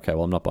 And like, oh, okay,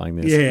 well, I'm not buying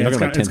this. Yeah, you're not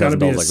going to make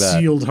 $10,000 like that.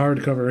 Sealed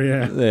hardcover.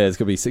 Yeah, it's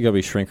got to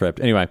be shrink wrapped.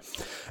 Anyway,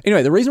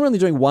 the reason we're only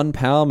doing one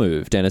power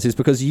move, Dennis, is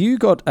because you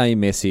got a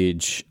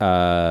message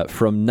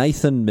from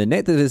Nathan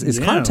Minette that is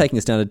kind of taking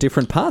us down a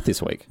different path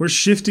this week. We're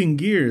shifting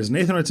gears.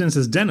 Nathan writes in and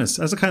says, Dennis,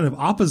 as a kind of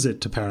opposite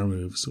to power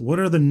moves, what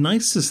are the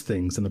nicest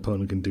things an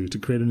opponent can do to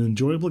create an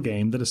enjoyable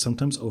game that is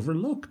sometimes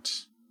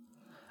overlooked?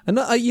 And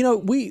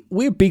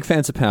we're big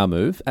fans of power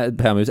moves,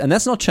 and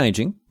that's not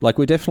changing. Like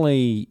we're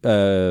definitely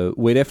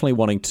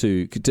wanting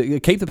to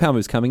keep the power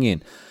moves coming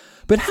in.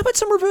 But how about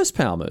some reverse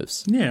power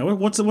moves? Yeah,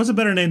 what's a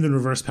better name than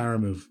reverse power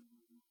move?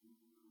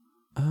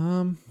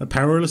 A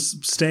powerless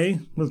stay?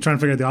 We're trying to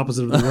figure out the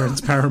opposite of the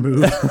words power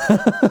move.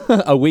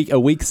 a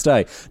week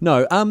stay.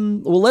 No.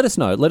 Well, let us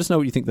know. Let us know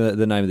what you think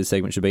the name of this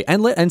segment should be,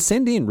 and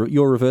send in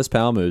your reverse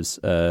power moves.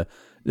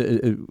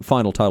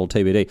 Final title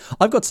TBD.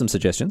 I've got some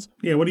suggestions.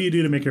 Yeah. What do you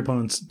do to make your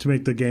opponents to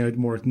make the game a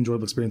more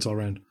enjoyable experience all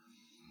around?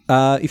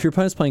 If your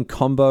opponent's playing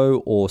combo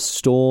or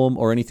storm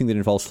or anything that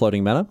involves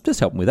floating mana, just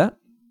help them with that.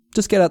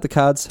 Just get out the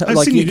cards. I've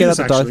seen you get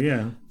out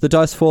the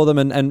dice for them,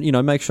 and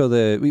make sure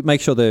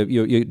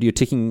you're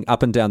ticking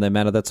up and down their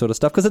mana, that sort of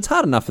stuff, because it's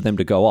hard enough for them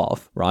to go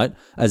off, right?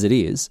 As it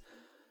is,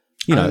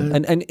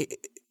 and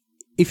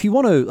if you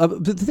want to,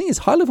 the thing is,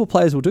 high level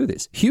players will do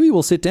this. Huey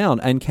will sit down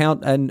and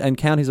count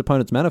his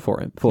opponent's mana for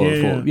him for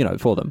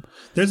them.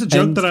 There's a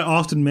joke that I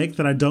often make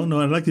that I don't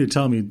know. I'd like you to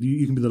tell me.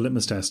 You can be the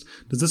litmus test.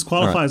 Does this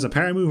qualify as a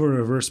power move or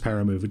a reverse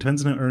power move? It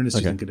depends on how earnest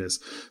you think it is.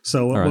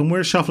 So when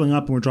we're shuffling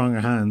up and we're drawing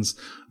our hands,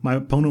 my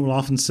opponent will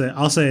often say,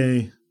 "I'll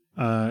say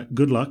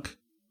good luck."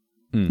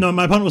 No,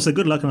 my opponent will say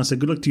good luck, and I'll say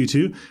good luck to you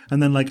too.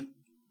 And then, like,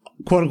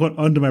 quote unquote,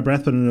 under my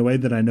breath, but in a way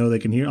that I know they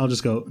can hear, I'll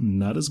just go,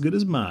 "Not as good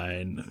as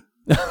mine."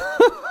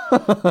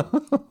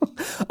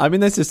 I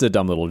mean, that's just a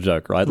dumb little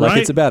joke, right? Like,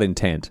 it's about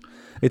intent.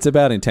 It's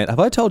about intent.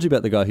 Have I told you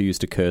about the guy who used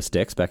to curse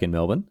decks back in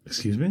Melbourne?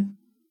 Excuse me?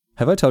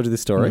 Have I told you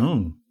this story?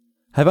 No.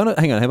 Hang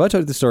on. Have I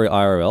told you the story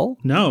IRL?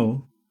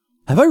 No.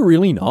 Have I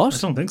really not? I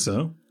don't think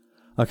so.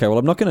 Okay, well,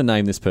 I'm not going to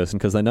name this person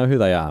because they know who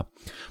they are.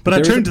 But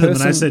I turned to them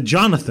and I said,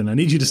 "Jonathan, I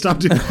need you to stop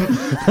doing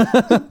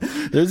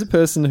that." There's a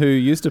person who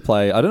used to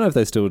play, I don't know if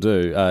they still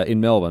do,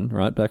 in Melbourne,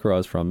 right, back where I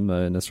was from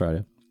in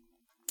Australia.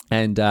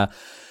 And...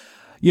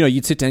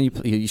 you'd sit down,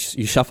 you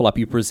shuffle up,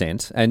 you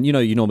present, and,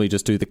 you normally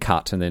just do the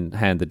cut and then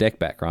hand the deck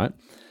back, right?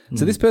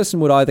 So this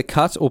person would either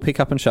cut or pick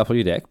up and shuffle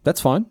your deck.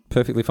 That's fine.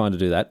 Perfectly fine to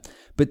do that.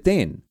 But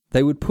then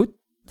they would put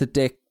the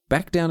deck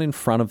back down in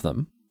front of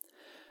them,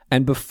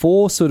 and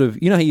before sort of,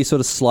 how you sort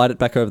of slide it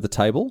back over the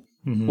table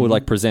or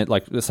like present,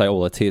 like say, "Oh,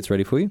 let's see, it's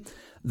ready for you."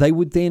 They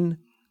would then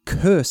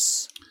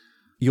curse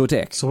your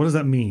deck. So what does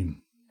that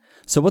mean?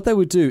 So what they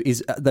would do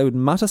is they would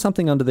mutter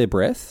something under their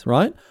breath,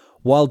 right?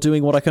 While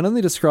doing what I can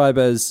only describe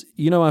as,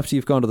 after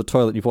you've gone to the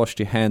toilet, you've washed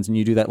your hands, and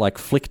you do that like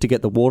flick to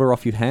get the water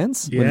off your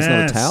hands when it's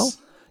not a towel.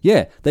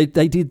 Yeah, they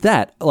did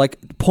that, like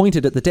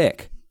pointed at the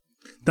deck.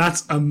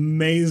 That's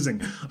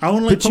amazing. I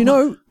want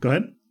to go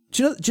ahead.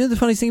 Do you know the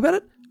funniest thing about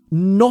it?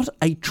 Not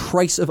a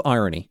trace of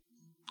irony.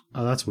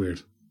 Oh, that's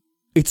weird.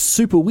 It's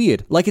super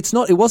weird. Like, it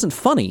wasn't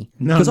funny.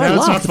 No, now it's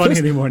not funny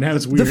anymore. Now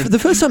it's weird. The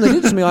first time they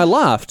did it to me, I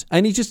laughed,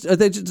 and they just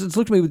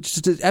looked at me with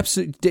just an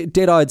absolute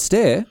dead-eyed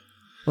stare.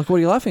 Like, what are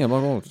you laughing at?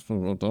 I'm like,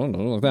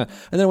 like that.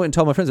 And then I went and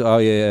told my friends, "Oh,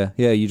 yeah,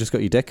 you just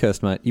got your deck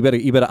cursed, mate. You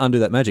better undo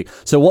that magic."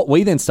 So what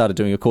we then started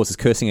doing, of course, is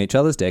cursing each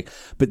other's deck.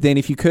 But then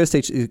if you curse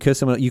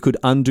someone, you could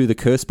undo the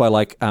curse by,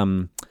 like,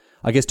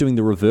 I guess doing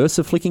the reverse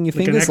of flicking your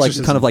fingers, like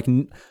kind of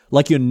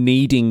like you're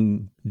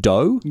kneading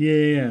dough.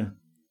 Yeah.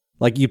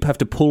 Like, you have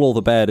to pull all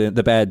the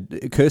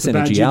bad curse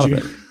energy out of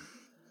it.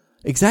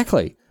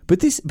 Exactly.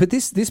 But this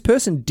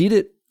person did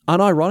it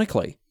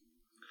unironically.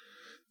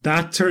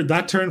 That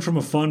turned from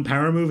a fun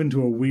power move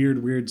into a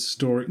weird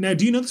story. Now,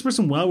 do you know this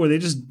person well? Were they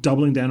just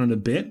doubling down on a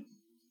bit?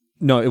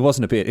 No, it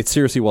wasn't a bit. It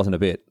seriously wasn't a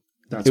bit.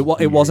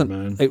 It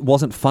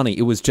wasn't funny.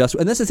 It was just,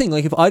 and that's the thing.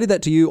 Like, if I did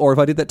that to you, or if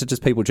I did that to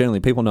just people generally,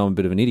 people know I'm a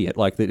bit of an idiot.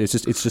 Like, it's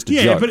just a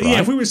joke. But right?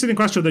 If we were sitting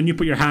across, then you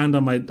put your hand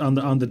on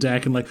the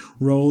deck and like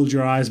rolled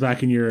your eyes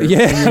back in your I'd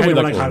be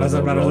like,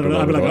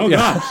 "Oh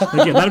god,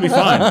 that'd be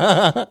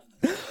fine."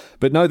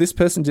 But no, this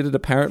person did it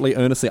apparently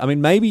earnestly. I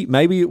mean,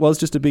 maybe it was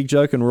just a big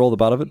joke and we're all the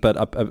butt of it.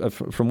 But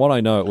from what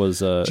I know, it was.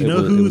 Do you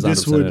know who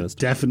this would earnest.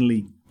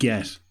 Definitely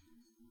get?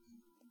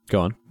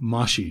 Go on.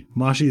 Moshi.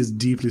 Moshi is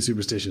deeply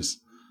superstitious.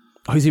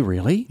 Oh, is he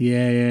really?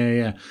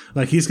 Yeah.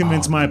 Like, he's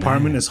convinced my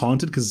apartment is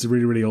haunted because it's a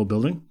really, really old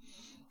building.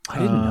 I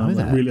didn't know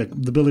that. Really, like,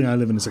 the building I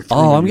live in is like 3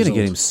 I'm going to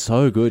get him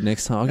so good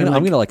next time. I'm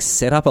going to like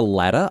set up a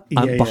ladder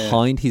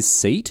behind his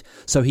seat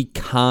so he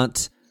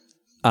can't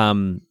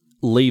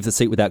leave the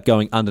seat without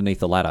going underneath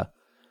the ladder.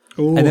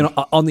 Ooh. And then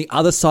on the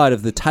other side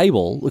of the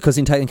table, because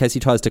in case he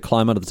tries to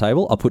climb under the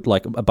table, I'll put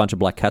like a bunch of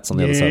black cats on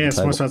the other side of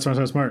the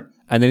table. Smart.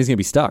 And then he's going to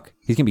be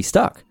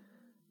stuck.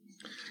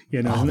 Yeah,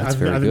 no,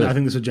 I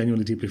think this would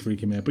genuinely deeply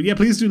freak him out. But yeah,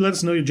 please do let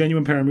us know your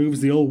genuine power moves.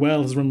 The old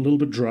well has run a little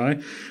bit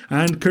dry.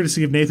 And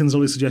courtesy of Nathan's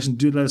only suggestion,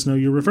 do let us know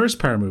your reverse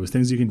power moves,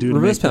 things you can do to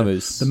make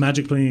the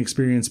Magic playing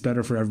experience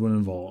better for everyone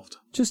involved.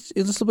 Just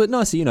a little bit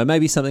nicer,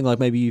 maybe something like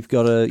you've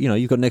got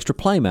an extra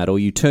playmat, or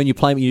you turn your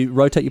playmat, you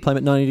rotate your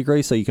playmat 90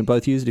 degrees so you can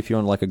both use it if you're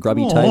on like a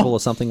grubby table or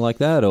something like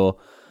that, or...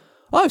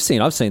 I've seen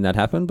that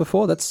happen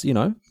before. That's,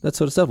 that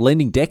sort of stuff.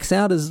 Lending decks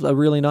out is a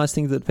really nice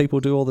thing that people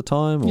do all the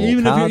time,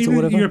 or cards or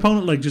whatever. Your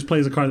opponent like just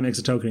plays a card that makes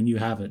a token and you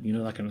have it,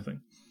 that kind of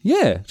thing.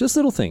 Yeah, just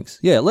little things.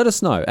 Yeah, let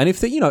us know. And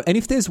if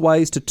if there's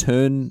ways to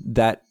turn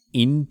that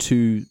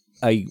into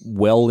a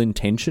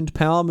well-intentioned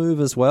power move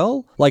as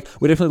well, like,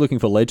 we're definitely looking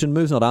for legend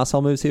moves, not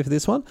arsehole moves here for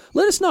this one.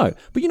 Let us know.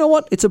 But you know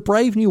what? It's a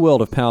brave new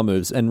world of power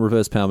moves and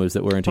reverse power moves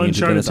that we're entering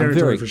into. Uncharted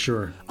territory for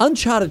sure.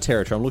 Uncharted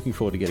territory. I'm looking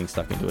forward to getting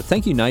stuck into it.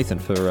 Thank you, Nathan,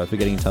 for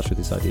getting in touch with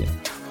this idea.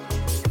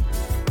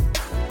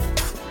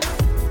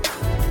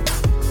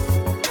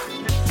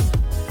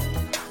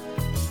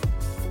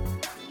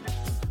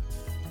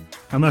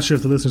 I'm not sure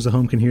if the listeners at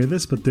home can hear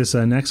this, but this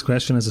next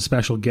question is a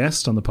special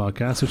guest on the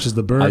podcast, which is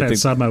the bird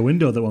outside my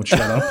window that won't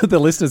shut up. The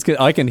listeners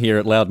I can hear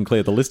it loud and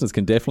clear. The listeners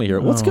can definitely hear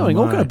it. What's going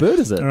on? What kind of bird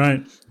is it? All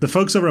right. The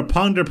folks over at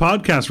Ponder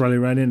Podcast rally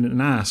right in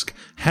and ask,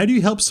 how do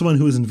you help someone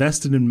who is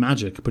invested in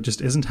Magic but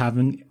just isn't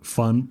having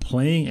fun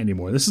playing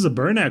anymore? This is a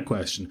burnout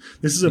question.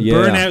 This is a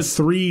Burnout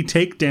 3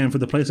 takedown for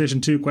the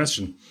PlayStation 2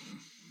 question.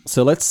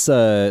 So let's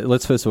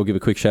first of all give a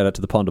quick shout out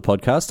to the Ponder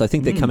Podcast. I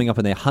think they're coming up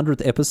in their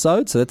 100th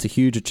episode, so that's a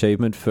huge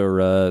achievement for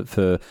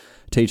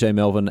TJ,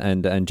 Melvin,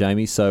 and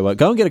Jamie. So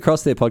go and get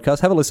across their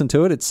podcast, have a listen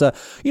to it. It's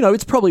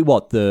it's probably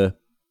the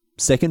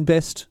second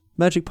best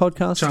Magic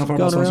podcast. Channel 4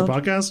 Most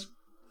Wanted podcast.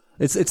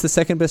 It's the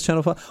second best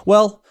Channel 4.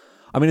 Well,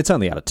 I mean it's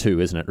only out of 2,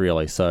 isn't it?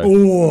 Really?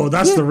 So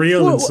that's the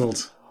real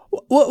insult.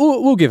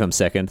 We'll give him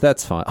second.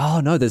 That's fine. Oh,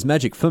 no, there's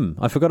Magic Film.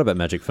 I forgot about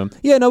Magic Film.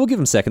 Yeah, no, we'll give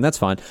him second. That's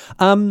fine.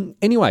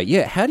 Anyway,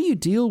 yeah, how do you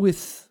deal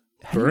with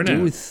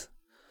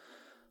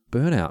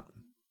burnout?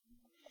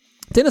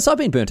 Dennis, I've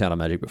been burnt out on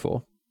Magic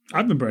before.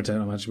 I've been burnt out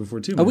on Magic before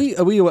too. Are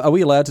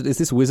we allowed to? Is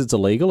this Wizards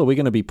illegal? Are we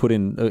going to be put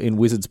in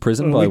Wizards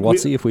prison by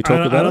WotC if we talk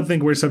about it? I don't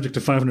think we're subject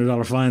to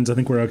 $500 fines. I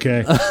think we're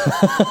okay.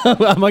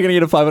 Am I going to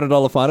get a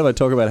 $500 fine if I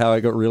talk about how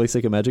I got really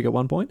sick of Magic at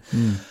one point?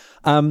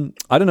 I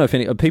don't know if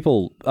any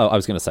people. I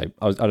was going to say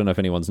I don't know if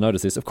anyone's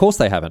noticed this. Of course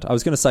they haven't. I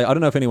was going to say I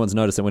don't know if anyone's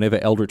noticed that whenever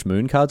Eldritch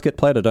Moon cards get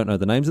played, I don't know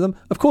the names of them.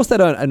 Of course they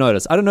don't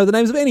notice. I don't know the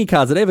names of any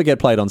cards that ever get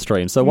played on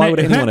stream. So why would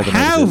anyone ever notice?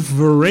 How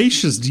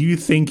voracious do you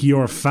think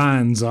your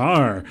fans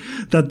are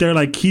that they're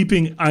like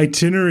keeping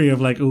itinerary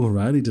of like, oh,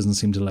 Riley doesn't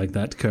seem to like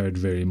that card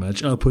very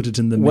much. I'll put it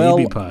in the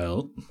maybe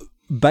pile.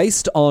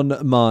 Based on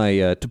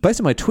my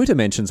Twitter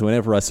mentions,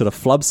 whenever I sort of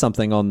flub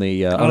something on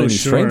the on any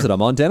streams that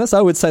I'm on, Dennis,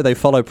 I would say they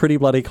follow pretty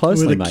bloody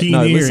closely, with a mate. Keen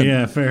ear, listen,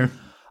 yeah, fair.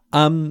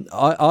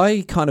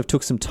 I kind of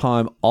took some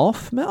time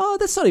off.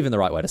 That's not even the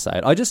right way to say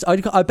it.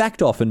 I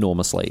backed off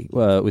enormously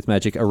with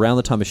Magic around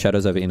the time of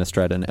Shadows over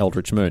Innistrad and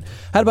Eldritch Moon.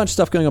 Had a bunch of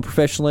stuff going on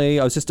professionally.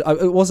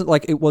 It wasn't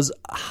like it was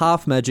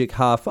half Magic,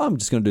 half I'm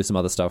just going to do some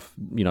other stuff,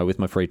 with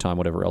my free time,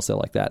 whatever else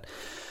like that.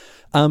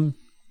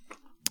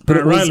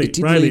 But Riley,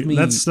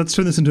 let's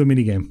turn this into a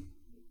mini game.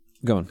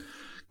 Go on.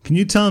 Can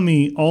you tell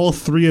me all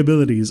 3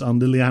 abilities on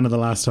Liliana the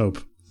Last Hope?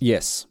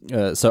 Yes.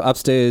 So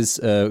upstairs,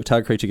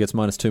 target creature gets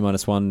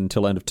 -2/-1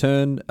 until end of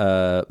turn.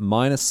 Now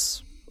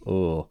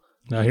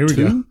here we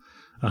go.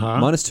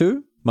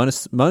 -2.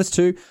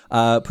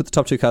 -2. Put the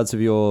top 2 cards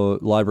of your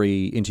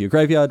library into your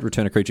graveyard.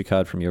 Return a creature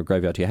card from your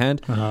graveyard to your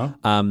hand.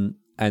 And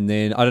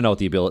then I don't know what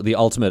the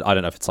ultimate. I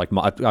don't know if it's like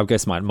I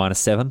guess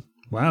 -7.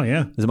 Wow,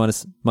 yeah. Is it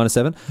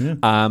 -7? Yeah.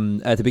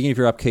 At the beginning of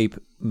your upkeep,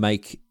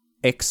 make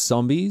X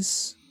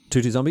zombies,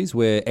 2/2 zombies,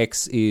 where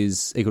X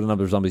is equal to the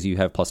number of zombies you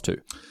have +2.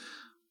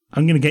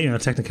 I'm going to get you on a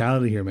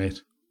technicality here,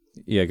 mate.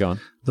 Yeah, go on.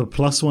 The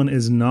 +1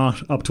 is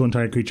not up to one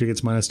target creature gets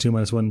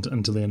 -2/-1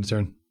 until the end of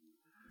turn.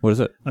 What is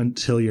it?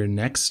 Until your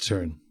next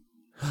turn.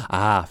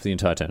 For the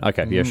entire turn.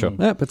 Okay, yeah, sure.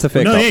 Yeah, it's a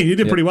fair call. No, yeah, you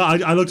did pretty well.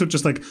 I looked up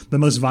just like the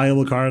most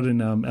valuable card in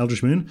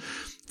Eldritch Moon.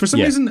 For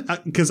some reason,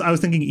 because I was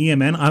thinking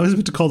EMN, I was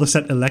about to call the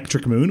set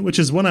Electric Moon, which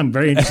is one I'm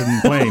very interested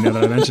in playing now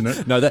that I mention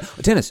it. No,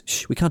 Dennis,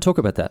 we can't talk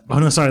about that. Oh,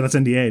 no, sorry, that's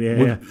NDA'd.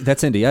 Yeah.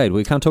 That's NDA'd.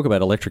 We can't talk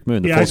about Electric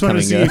Moon. I just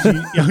wanted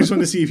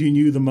to see if you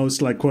knew the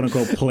most, like,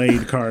 quote-unquote,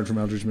 played card from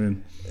Eldritch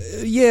Moon.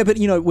 Yeah, but,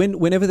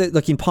 whenever,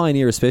 like in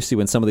Pioneer especially,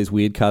 when some of these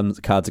weird cards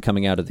are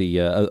coming out of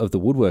the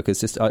woodwork, it's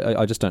just,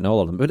 I just don't know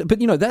all of them. But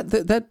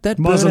that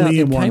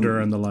Mausoleum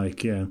Wanderer and the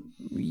like, yeah.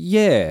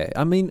 Yeah,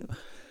 I mean...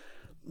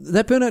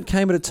 That burnout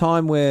came at a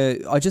time where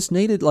I just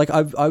needed, like,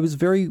 I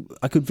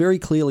could very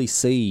clearly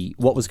see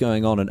what was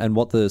going on and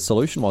what the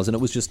solution was, and it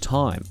was just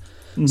time.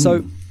 Mm-hmm.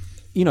 So,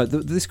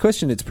 this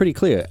question, it's pretty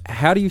clear.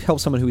 How do you help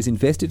someone who is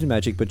invested in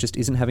Magic but just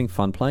isn't having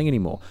fun playing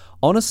anymore?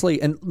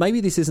 Honestly, and maybe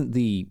this isn't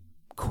the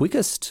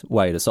quickest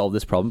way to solve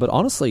this problem, but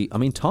honestly, I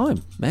mean,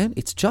 time, man.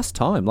 It's just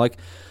time. Like,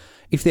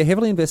 if they're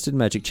heavily invested in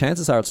Magic,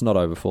 chances are it's not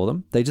over for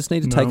them. They just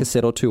need to take a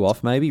set or 2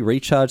 off, maybe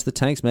recharge the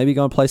tanks, maybe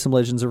go and play some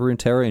Legends of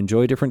Runeterra,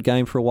 enjoy a different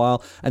game for a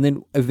while, and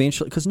then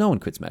eventually, because no one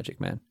quits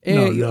Magic, man.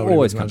 You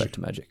always come back to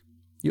Magic.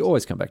 You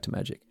always come back to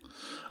Magic.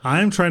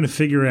 I'm trying to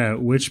figure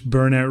out which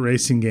Burnout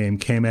racing game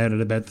came out at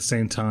about the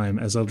same time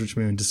as Eldritch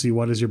Moon to see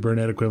what is your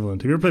Burnout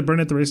equivalent. Have you ever played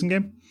Burnout the racing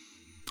game?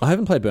 I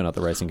haven't played Burnout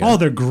the racing game. Oh,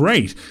 they're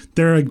great.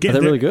 Are they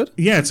really good?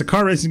 Yeah, it's a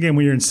car racing game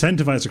where you're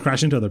incentivized to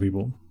crash into other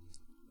people.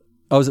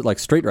 Oh, is it like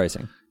street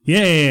racing?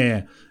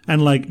 Yeah.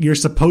 And like you're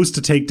supposed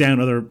to take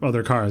down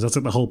other cars. That's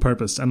like the whole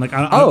purpose. And like,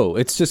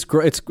 it's just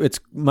it's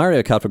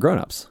Mario Kart for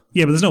grown-ups.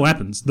 Yeah, but there's no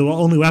weapons. The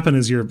only weapon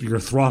is your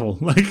throttle.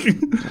 Like,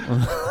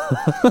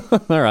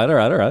 all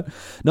right.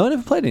 No, I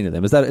never played any of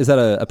them. Is that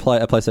a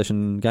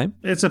PlayStation game?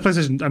 It's a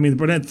PlayStation. I mean,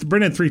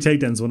 Burnout 3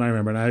 takedowns. When I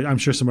remember, and I'm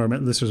sure some of our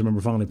listeners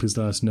remember fondly. Please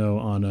let us know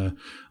on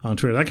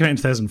Twitter. That came out in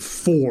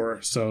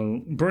 2004.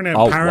 So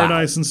Burnout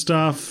Paradise and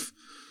stuff.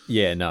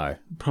 Yeah, no.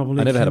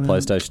 Probably. I never had a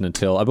PlayStation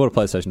until I bought a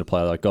PlayStation to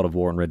play like God of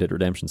War and Red Dead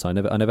Redemption. So I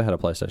never had a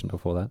PlayStation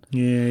before that.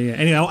 Yeah.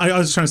 Anyway, I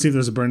was trying to see if there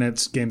was a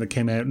Burnout game that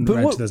came out in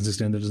around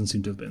 2016. There doesn't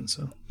seem to have been.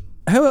 So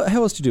How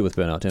else do you deal with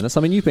burnout, Dennis?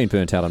 I mean, you've been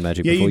burnt out on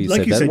Magic before.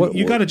 Like you said,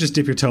 you got to just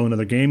dip your toe in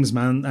other games,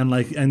 man,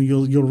 and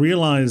you'll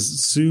realize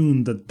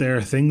soon that there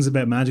are things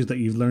about Magic that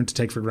you've learned to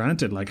take for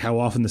granted, like how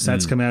often the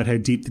sets come out, how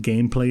deep the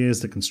gameplay is,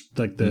 the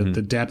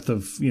depth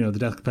of the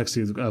depth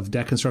complexity of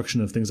deck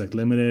construction of things like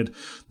Limited,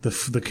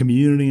 the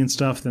community and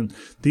stuff. Then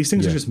these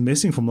things are just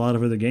missing from a lot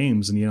of other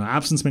games, and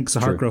absence makes the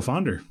heart grow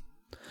fonder.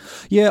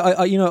 Yeah,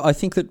 I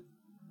think that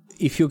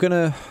if you're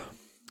gonna,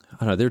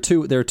 I don't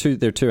know, there are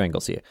two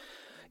angles here.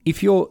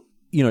 If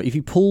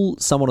you pull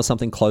someone or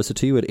something closer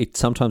to you, it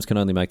sometimes can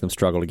only make them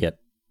struggle to get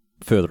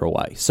further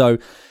away. So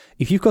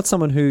if you've got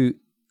someone who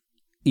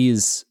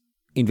is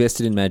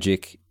invested in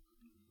Magic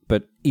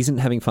but isn't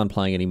having fun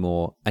playing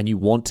anymore, and you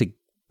want to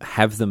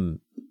have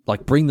them,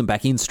 like, bring them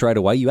back in straight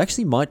away, you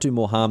actually might do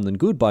more harm than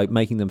good by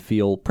making them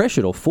feel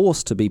pressured or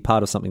forced to be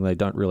part of something they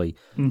don't really,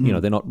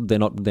 they're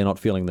not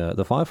feeling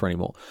the fire for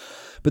anymore.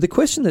 But the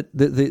question that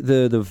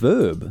the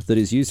verb that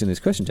is used in this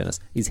question, Dennis,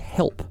 is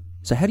help.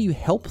 So how do you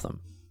help them?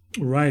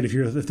 Right, if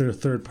they're a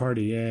third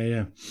party,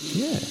 yeah.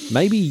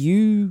 Maybe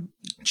you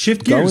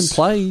shift gears, go and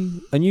play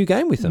a new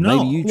game with them.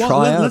 No, maybe you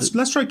try out.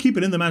 Let's try to keep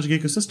it in the Magic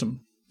ecosystem.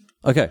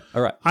 Okay,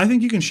 all right. I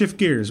think you can shift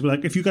gears.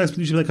 Like, if you guys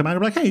usually play Commander,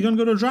 be like, hey, you gonna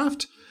go to a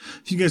draft?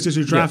 If you guys do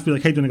a draft, be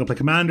like, hey, do you want to go play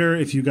Commander?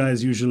 If you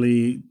guys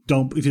usually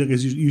don't, if you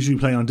guys usually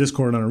play on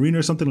Discord on Arena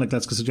or something, like,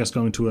 that's suggest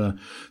going to a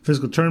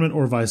physical tournament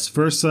or vice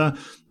versa.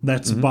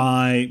 Let's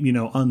buy,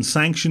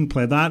 unsanctioned,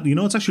 play that.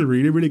 It's actually a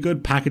really, really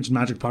good packaged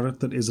Magic product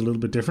that is a little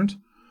bit different.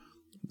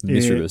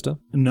 Mystery Booster?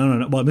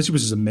 No. Well, Mystery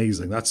Booster is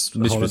amazing. That's a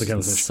whole other kind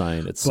of fish.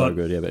 Insane. It's so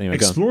good. Yeah, but anyway,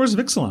 Explorers of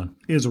Ixalan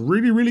is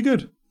really, really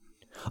good.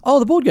 Oh,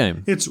 the board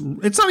game. It's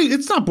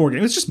not board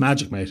game. It's just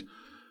Magic, mate.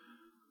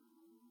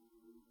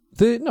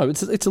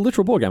 It's a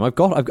literal board game.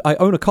 I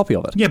own a copy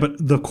of it. Yeah, but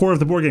the core of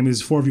the board game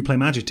is 4 of you play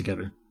Magic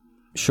together.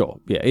 Sure.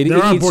 Yeah.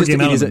 There are board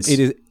game elements.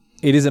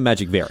 It is a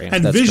Magic variant.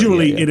 And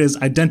visually, it is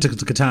identical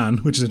to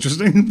Catan, which is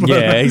interesting. But,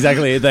 yeah,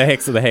 exactly. The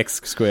hex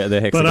square,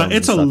 the hex. But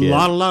it's a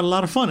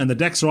lot of fun, and the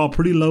decks are all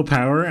pretty low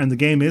power, and the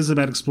game is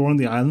about exploring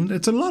the island.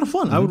 It's a lot of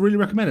fun. I would really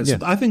recommend it. So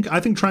I think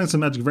trying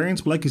some Magic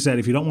variants, but like you said,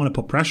 if you don't want to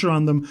put pressure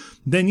on them,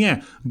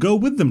 then go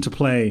with them to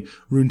play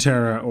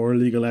Runeterra or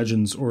League of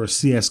Legends or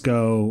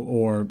CS:GO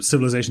or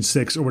Civilization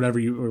 6 or whatever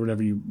you or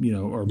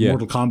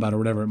Mortal Kombat or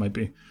whatever it might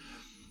be.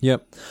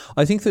 Yep.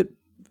 I think that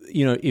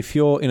if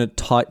you're in a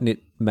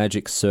tight-knit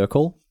Magic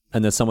circle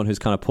and there's someone who's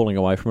kind of pulling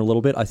away from it a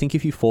little bit, I think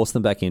if you force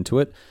them back into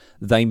it,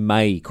 they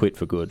may quit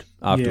for good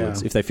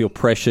afterwards. If they feel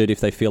pressured,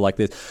 if they feel like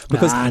this.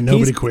 Because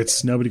nobody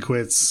quits. Nobody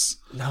quits.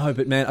 No,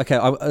 but man, okay,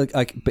 all right,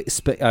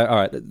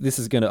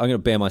 I'm going to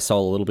bare my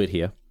soul a little bit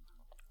here.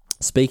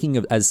 Speaking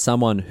of as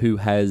someone who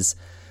has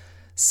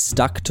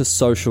stuck to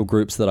social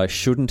groups that I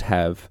shouldn't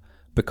have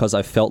because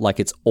I felt like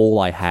it's all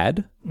I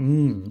had,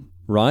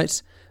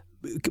 right?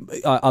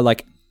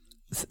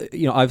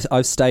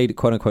 I've stayed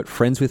quote unquote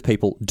friends with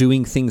people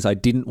doing things I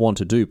didn't want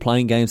to do,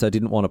 playing games I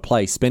didn't want to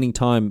play, spending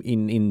time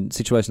in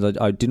situations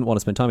I didn't want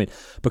to spend time in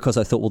because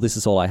I thought, well, this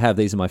is all I have.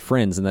 These are my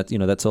friends, and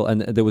that's all.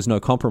 And there was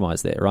no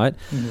compromise there, right?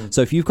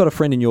 So if you've got a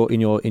friend in your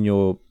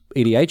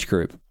EDH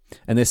group,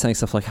 and they're saying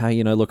stuff like,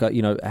 hey, look,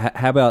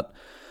 how about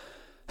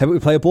we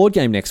play a board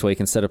game next week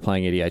instead of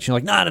playing EDH? You're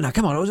like, no,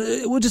 come on, we'll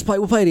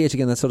play EDH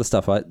again, that sort of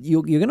stuff, right?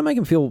 You're going to make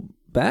them feel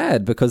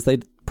bad because they're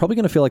probably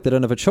going to feel like they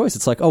don't have a choice.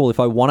 It's like, oh, well, if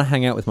I want to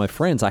hang out with my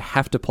friends, I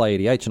have to play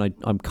EDH, and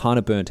I'm kind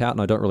of burnt out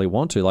and I don't really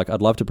want to. Like,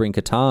 I'd love to bring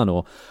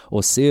Catan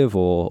or Civ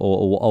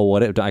or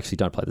whatever. Actually,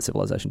 don't play the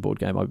Civilization board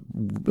game.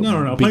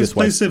 No.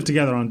 Play Civ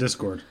together on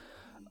Discord.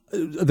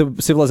 The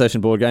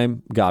Civilization board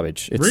game,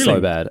 garbage. It's really?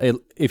 So bad.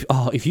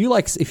 If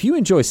you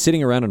enjoy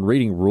sitting around and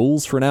reading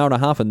rules for an hour and a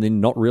half and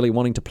then not really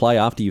wanting to play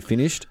after you've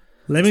finished,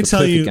 let me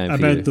tell you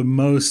about the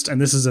most,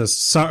 and this is a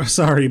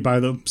sorry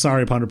Ponder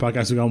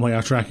podcast, we're going way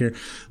off track here.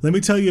 Let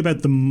me tell you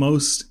about the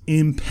most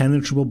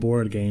impenetrable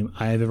board game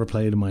I have ever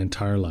played in my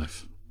entire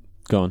life.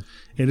 Go on.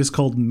 It is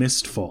called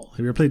Mistfall. Have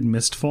you ever played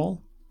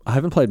Mistfall? I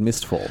haven't played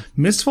Mistfall.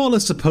 Mistfall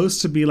is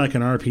supposed to be like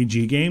an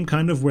RPG game,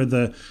 kind of where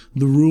the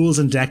rules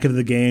and deck of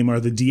the game are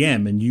the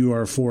DM, and you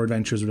are 4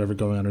 adventurers, whatever,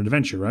 going on an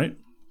adventure, right?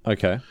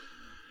 Okay.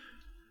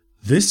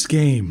 This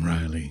game,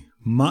 Riley,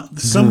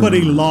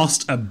 somebody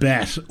lost a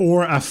bet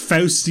or a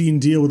Faustian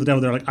deal with the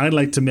devil. They're like, I'd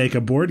like to make a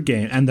board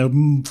game, and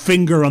the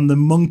finger on the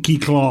monkey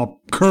claw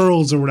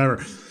curls or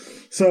whatever.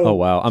 So, oh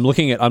wow, I'm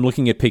looking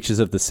at pictures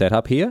of the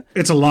setup here.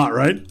 It's a lot,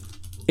 right?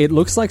 It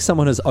looks like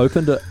someone has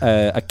opened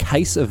a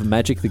case of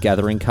Magic the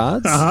Gathering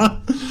cards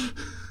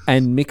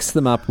and mixed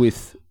them up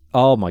with,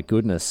 oh my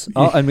goodness,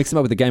 and mixed them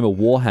up with a game of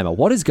Warhammer.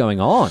 What is going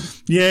on?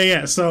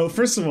 Yeah. So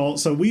first of all,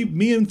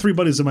 me and 3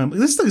 buddies of mine,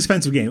 this is an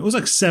expensive game. It was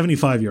like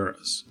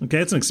 €75. Okay,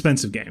 it's an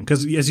expensive game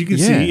because as you can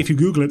see, if you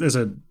Google it, there's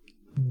a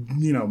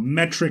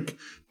metric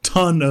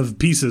ton of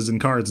pieces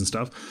and cards and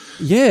stuff.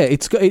 Yeah,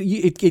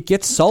 it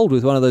gets sold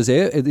with one of those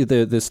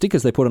the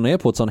stickers they put on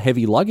airports on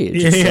heavy luggage.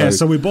 Yeah,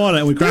 so we bought it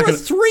and we cracked it. There are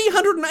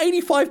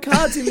 385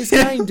 cards in this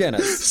game,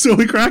 Dennis. So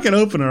we crack it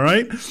open, all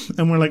right?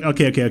 And we're like,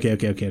 okay.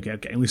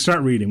 And we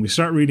start reading. We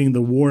start reading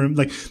the war.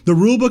 Like, the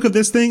rule book of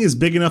this thing is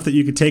big enough that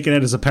you could take it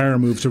out as a power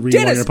move to read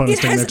while your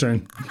opponent's taking their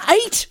turn.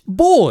 8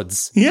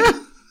 boards. Yeah.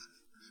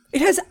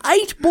 It has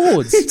 8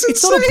 boards.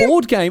 It's not a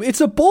board game.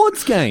 It's a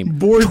boards game.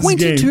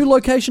 22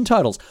 location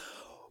titles.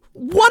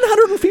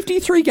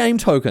 153 game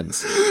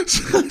tokens.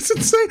 It's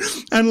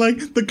insane. And like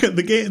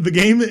the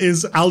game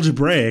is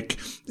algebraic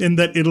in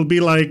that it'll be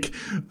like,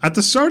 at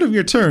the start of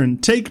your turn,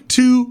 take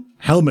 2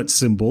 helmet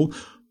symbol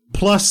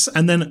plus,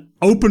 and then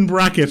open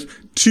bracket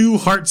 2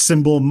 heart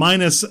symbol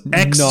minus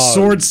X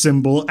sword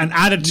symbol and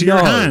add it to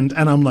your hand.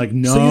 And I'm like,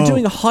 no. So you're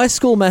doing high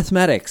school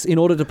mathematics in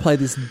order to play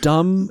this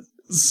dumb,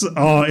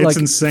 it's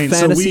insane.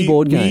 Fantasy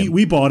board game.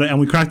 We bought it and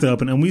we cracked it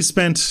open and we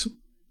spent,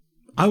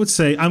 I would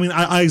say, I mean,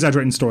 I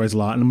exaggerate in stories a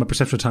lot and my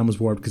perception of time was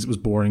warped because it was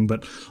boring,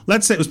 but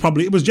let's say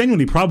it was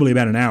genuinely probably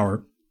about an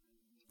hour.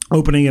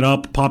 Opening it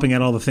up, popping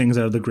out all the things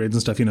out of the grids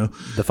and stuff, you know.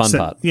 The fun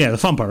part. Yeah, the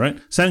fun part, right?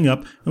 Setting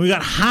up. And we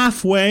got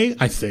halfway,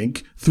 I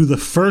think, through the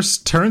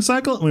first turn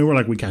cycle, and we were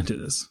like, we can't do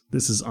this.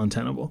 This is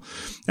untenable.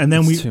 And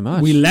then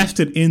we left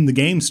it in the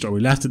game store.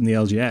 We left it in the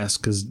LGS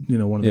because, you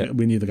know,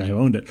 we knew the guy who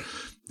owned it.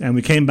 And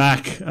we came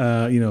back,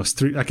 I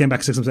came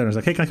back 6 months later. I was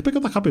like, hey, can I pick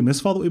up that copy of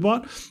Mistfall that we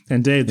bought?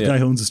 And Dave, the guy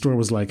who owns the store,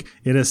 was like,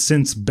 it has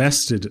since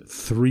bested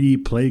 3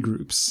 play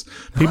groups.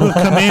 People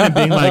have come in and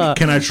being like,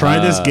 can I try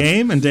this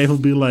game? And Dave will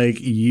be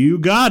like, you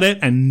got it.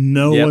 And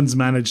no one's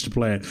managed to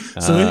play it.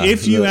 So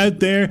if you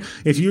out there,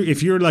 if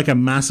you're like a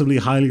massively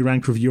highly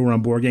ranked reviewer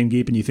on Board Game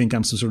Geek and you think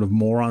I'm some sort of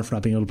moron for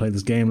not being able to play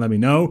this game, let me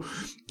know.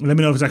 Let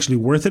me know if it's actually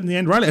worth it in the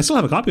end. Riley, I still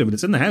have a copy of it.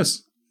 It's in the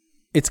house.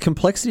 Its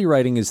complexity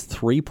rating is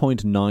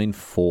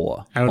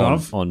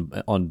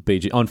 3.94 on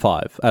BG on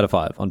 5 out of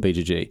 5 on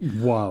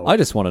BGG. Wow! I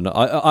just want to know.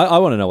 I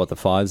want to know what the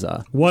 5s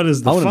are. What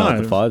is the 5? I want to know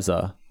what the 5s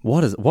are.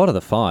 What are the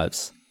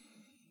 5s?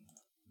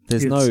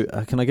 There's no.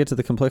 Can I get to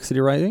the complexity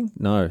rating?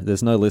 No,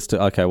 there's no list.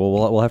 Okay, well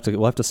we'll have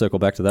to circle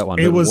back to that one.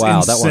 It was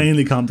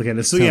insanely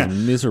complicated. So yeah,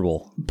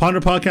 miserable.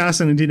 Ponder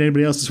Podcast and indeed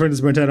anybody else who's heard this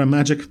burnt out on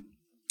Magic.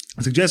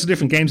 Suggest a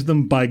different game to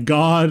them. By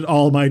God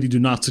Almighty, do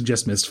not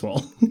suggest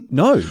Mistfall.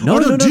 No,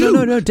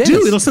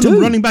 Dennis, it'll send them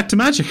running back to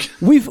Magic.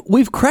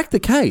 We've cracked the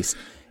case.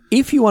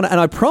 If you want to,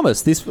 and I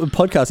promise this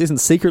podcast isn't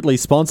secretly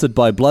sponsored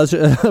by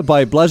Blaža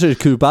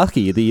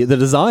Kubacki, the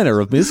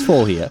designer of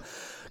Mistfall here.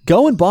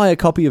 Go and buy a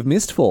copy of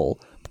Mistfall.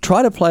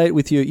 Try to play it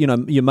with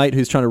your mate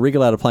who's trying to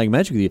wriggle out of playing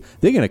Magic with you.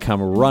 They're going to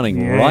come running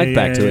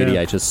back to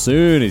EDH as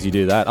soon as you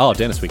do that. Oh,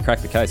 Dennis, we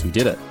cracked the case. We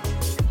did it.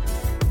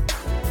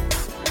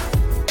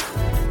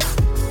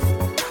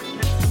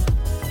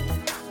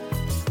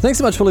 Thanks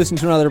so much for listening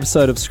to another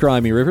episode of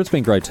Scry Me River. It's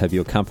been great to have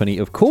your company.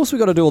 Of course, we've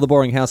got to do all the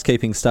boring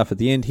housekeeping stuff at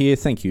the end here.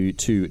 Thank you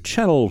to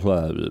Channel...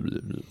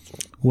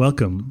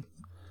 Welcome,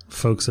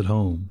 folks at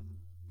home,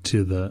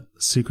 to the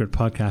secret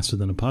podcast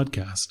within a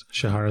podcast,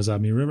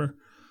 Shahrazad Me River.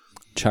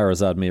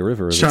 Charizard Me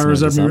River.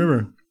 Charizard Me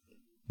River.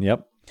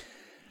 Yep.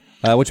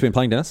 What you been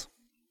playing, Dennis?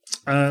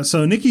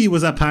 So Nikki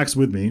was at PAX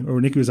with me,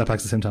 or Nikki was at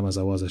PAX the same time as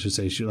I was, I should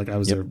say. I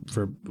was there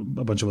for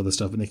a bunch of other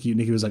stuff, but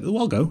Nikki was like, oh,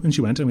 I'll go. And she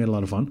went, and we had a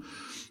lot of fun.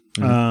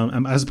 Mm-hmm.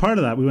 And as a part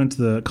of that, we went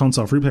to the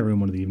console free play room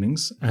one of the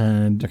evenings,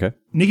 and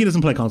Nikki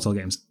doesn't play console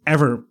games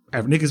ever.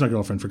 Nikki's my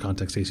girlfriend, for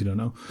context, in case you don't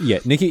know. Yeah,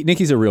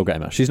 Nikki's a real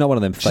gamer. She's not one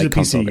of them fake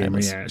console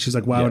gamers. Yeah, she's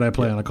like, why would I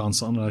play on a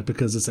console? I'm like,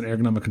 because it's an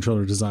ergonomic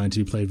controller designed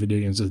to play video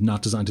games. It's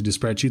not designed to do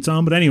spreadsheets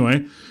on. But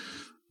anyway,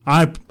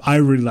 I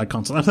really like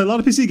console. I play a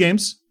lot of PC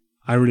games.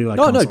 I really like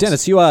consoles. No,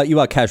 Dennis, you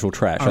are casual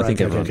trash. I think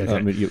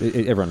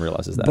okay. everyone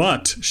realizes that.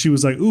 But she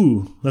was like,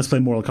 ooh, let's play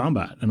Mortal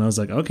Kombat. And I was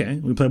like,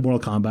 okay. We played Mortal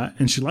Kombat,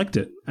 and she liked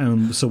it.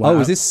 So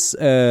is this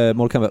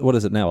Mortal Kombat, what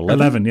is it now, 11?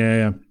 11,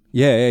 yeah.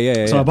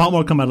 Yeah. So I bought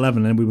Mortal Kombat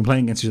 11, and we've been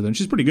playing against each other, and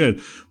she's pretty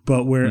good.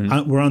 But we're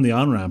on the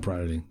on-ramp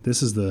already.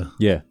 This is the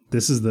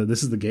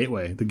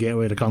gateway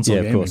to console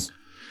gaming. Of course.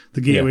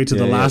 The gateway to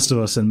The Last of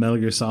Us and Metal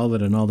Gear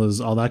Solid and all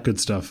that good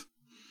stuff.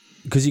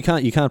 Because you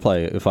can't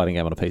play a fighting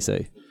game on a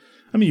PC.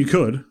 I mean, you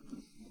could.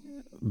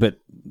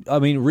 But, I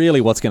mean, really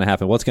what's going to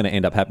happen, what's going to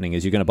end up happening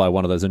is you're going to buy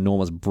one of those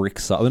enormous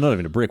bricks. They're not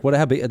even a brick.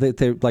 How big?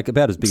 They're like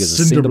about as big as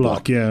a cinder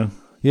block. Yeah.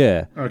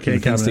 Yeah. Okay,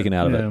 sticking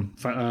out of it.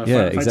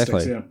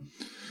 Exactly. Sticks,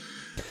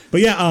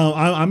 But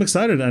I'm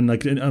excited, and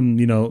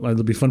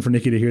it'll be fun for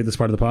Nikki to hear this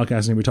part of the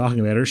podcast and we're talking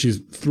about her. She's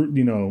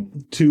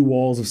 2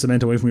 walls of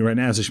cement away from me right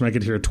now, so she might get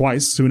to hear it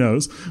twice. Who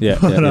knows? Yeah.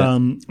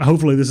 But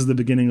hopefully this is the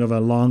beginning of a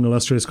long,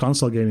 illustrious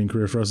console gaming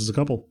career for us as a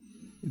couple.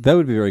 That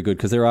would be very good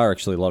because there are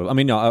actually a lot of. I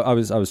mean, no, I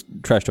was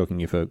trash talking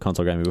you for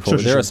console gaming before.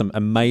 There are some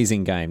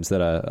amazing games that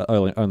are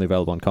only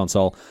available on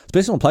console,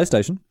 especially on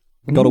PlayStation.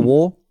 God of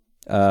War,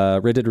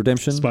 Red Dead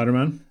Redemption,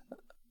 Spider-Man,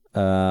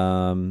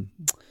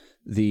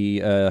 the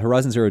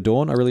Horizon Zero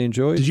Dawn. I really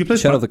enjoyed. Did you play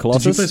Shadow of the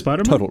Colossus? Did you play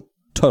Spider-Man?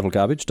 Total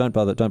garbage. Don't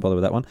bother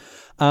with that one.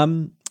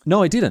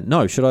 No, I didn't.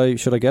 No, should I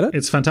get it?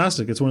 It's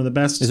fantastic. It's one of the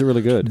best. Is it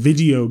really good?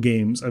 Video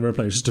games I've ever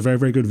played. It's just a very,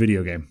 very good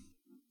video game.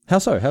 How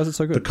so? How's it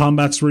so The good?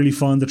 combat's really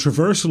fun. The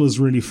traversal is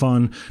really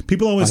fun.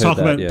 People always I heard talk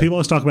that, about yeah. people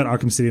always talk about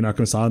Arkham City and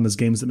Arkham Asylum as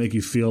games that make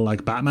you feel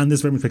like Batman.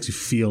 This very much makes you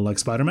feel like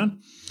Spider-Man.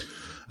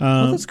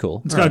 Oh, that's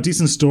cool. It's All got a right.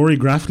 decent story.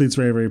 Graphically, it's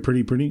very, very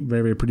pretty,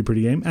 very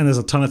pretty game. And there's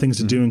a ton of things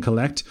to do and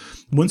collect.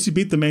 Once you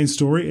beat the main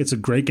story, it's a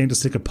great game to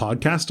stick a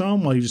podcast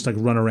on while you just like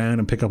run around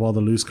and pick up all the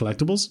loose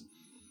collectibles.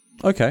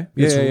 Okay.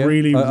 Yeah, It's yeah.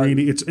 really,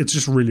 it's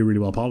just really, really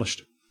well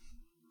polished.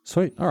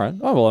 Sweet. All right.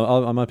 Oh,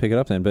 well, I might pick it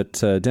up then. But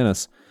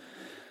Dennis,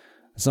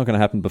 it's not going to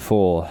happen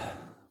before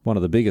one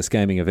of the biggest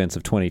gaming events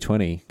of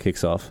 2020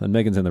 kicks off. And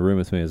Megan's in the room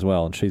with me as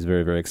well. And she's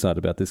very, very excited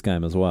about this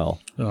game as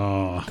well.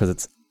 Oh, Because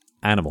it's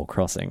Animal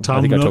Crossing. I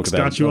Tom think I talked Nook's about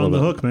got it you a on the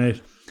little hook, mate.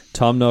 bit.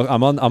 Tom Nook.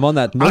 I'm on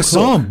that Nook I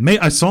saw hook. him, mate.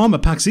 I saw him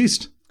at PAX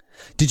East.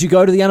 Did you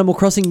go to the Animal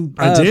Crossing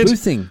I did. booth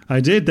thing? I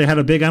did. They had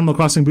a big Animal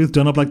Crossing booth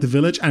done up like the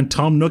village, and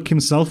Tom Nook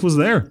himself was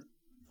there.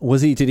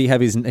 Was he? Did he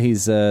have his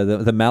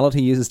the mallet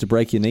he uses to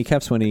break your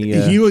kneecaps when he?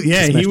 He was to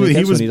smash he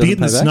kneecaps was when doesn't beating the pay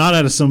back? snot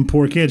out of some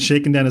poor kid,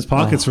 shaking down his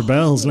pockets for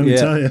bells. Let me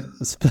tell you.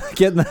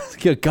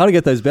 Gotta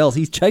get those bells.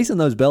 He's chasing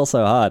those bells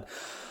so hard.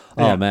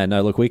 Yeah. Oh man,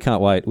 no! Look, we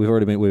can't wait. We've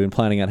been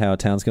planning out how our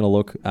town's going to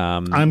look.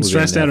 I'm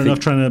stressed out enough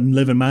trying to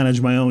live and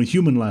manage my own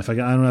human life. I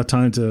don't have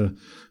time to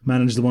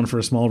manage the one for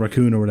a small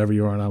raccoon or whatever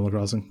you are in Animal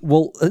Crossing.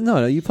 Well,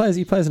 no, he plays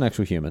an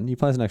actual human. He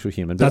plays an actual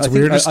human. But That's I think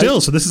weirder still.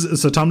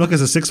 So Tom Nook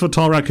is a 6 foot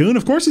tall raccoon.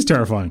 Of course, he's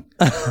terrifying.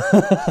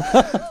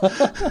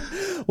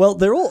 Well,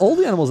 they're all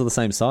the animals are the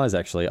same size.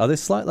 Actually, are they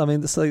slight? I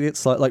mean, it's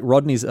slight, like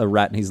Rodney's a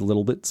rat and he's a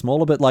little bit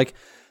smaller. But like,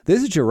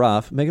 there's a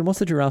giraffe. Megan, what's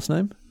the giraffe's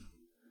name?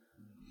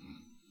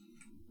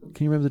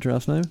 Can you remember the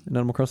giraffe's name in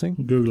Animal Crossing?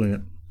 Googling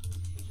it.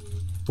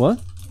 What?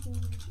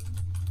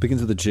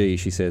 Begins with a G,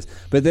 she says.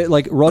 But they're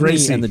like Rodney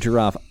Gracie. and the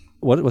giraffe.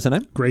 What's her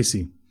name?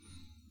 Gracie.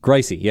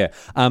 Gracie, yeah.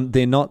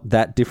 They're not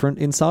that different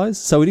in size,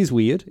 so it is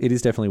weird. It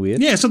is definitely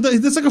weird. Yeah, so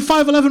that's like a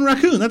 5'11"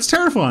 raccoon. That's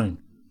terrifying.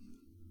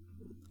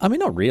 I mean,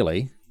 not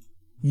really.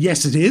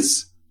 Yes, it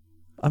is.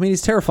 I mean,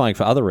 it's terrifying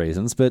for other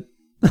reasons, but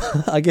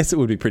I guess it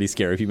would be pretty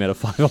scary if you met a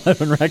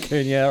 5'11"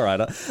 raccoon. Yeah, all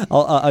right.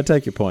 I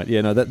take your point.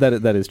 Yeah, no,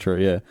 that is true,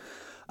 yeah.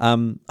 I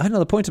had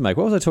another point to make.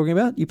 What was I talking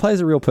about? You play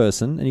as a real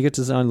person and you get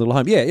to design a little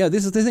home. Yeah,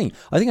 this is the thing.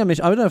 I think I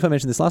don't know if I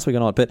mentioned this last week or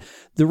not, but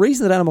the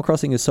reason that Animal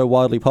Crossing is so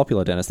widely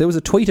popular, Dennis, there was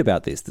a tweet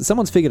about this.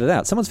 Someone's figured it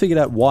out. Someone's figured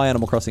out why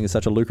Animal Crossing is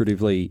such a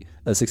lucratively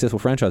successful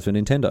franchise for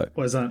Nintendo.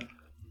 What is that?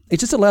 It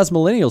just allows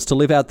millennials to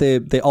live out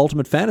their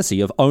ultimate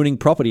fantasy of owning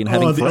property and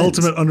having the friends.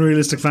 ultimate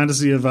unrealistic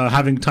fantasy of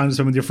having time to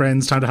spend with your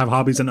friends, time to have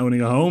hobbies and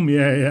owning a home.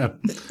 Yeah.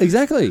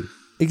 Exactly.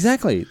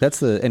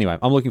 That's anyway,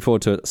 I'm looking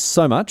forward to it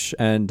so much.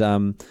 And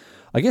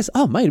I guess,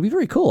 mate, it'd be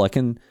very cool. I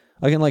can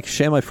like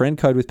share my friend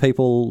code with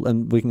people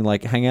and we can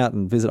like hang out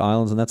and visit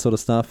islands and that sort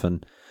of stuff.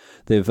 And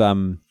they've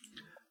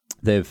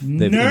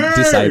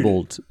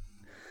disabled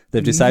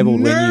when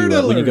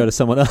you go to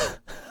someone else.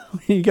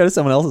 When you go to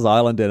someone else's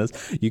island, Dennis,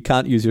 you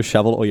can't use your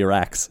shovel or your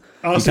axe.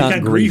 Oh, so you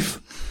can't grief.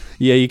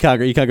 Yeah, you can't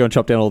go and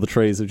chop down all the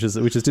trees, which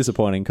is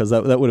disappointing because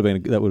that would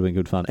have been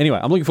good fun. Anyway,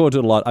 I'm looking forward to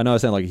it a lot. I know I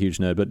sound like a huge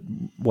nerd, but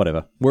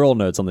whatever. We're all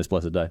nerds on this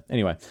blessed day.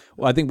 Anyway,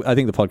 I think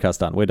the podcast's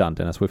done. We're done,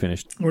 Dennis. We're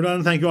finished. We're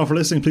done. Thank you all for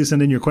listening. Please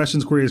send in your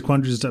questions, queries,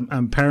 quandaries,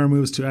 and power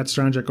moves to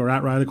 @Stranjek or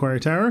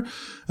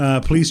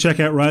 @RileyQuarryTower. Please check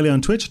out Riley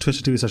on Twitch,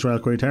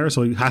 twitch.tv/RileyQuarryTower,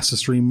 so he has to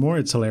stream more.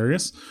 It's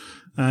hilarious.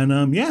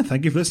 And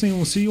thank you for listening.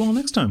 We'll see you all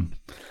next time.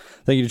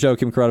 Thank you to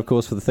Joachim Karate, of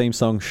course, for the theme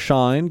song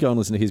 "Shine." Go and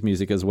listen to his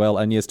music as well.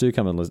 And yes, do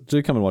come and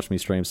watch me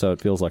stream, so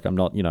it feels like I'm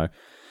not,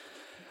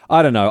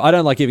 I don't know. I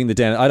don't like giving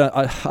I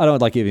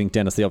don't like giving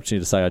Dennis the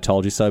opportunity to say "I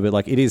told you so," but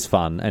like it is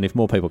fun, and if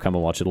more people come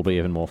and watch, it'll be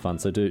even more fun.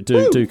 So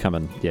do come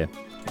and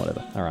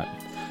whatever. All right,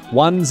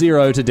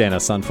 1-0 to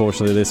Dennis,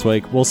 unfortunately this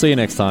week. We'll see you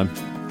next time.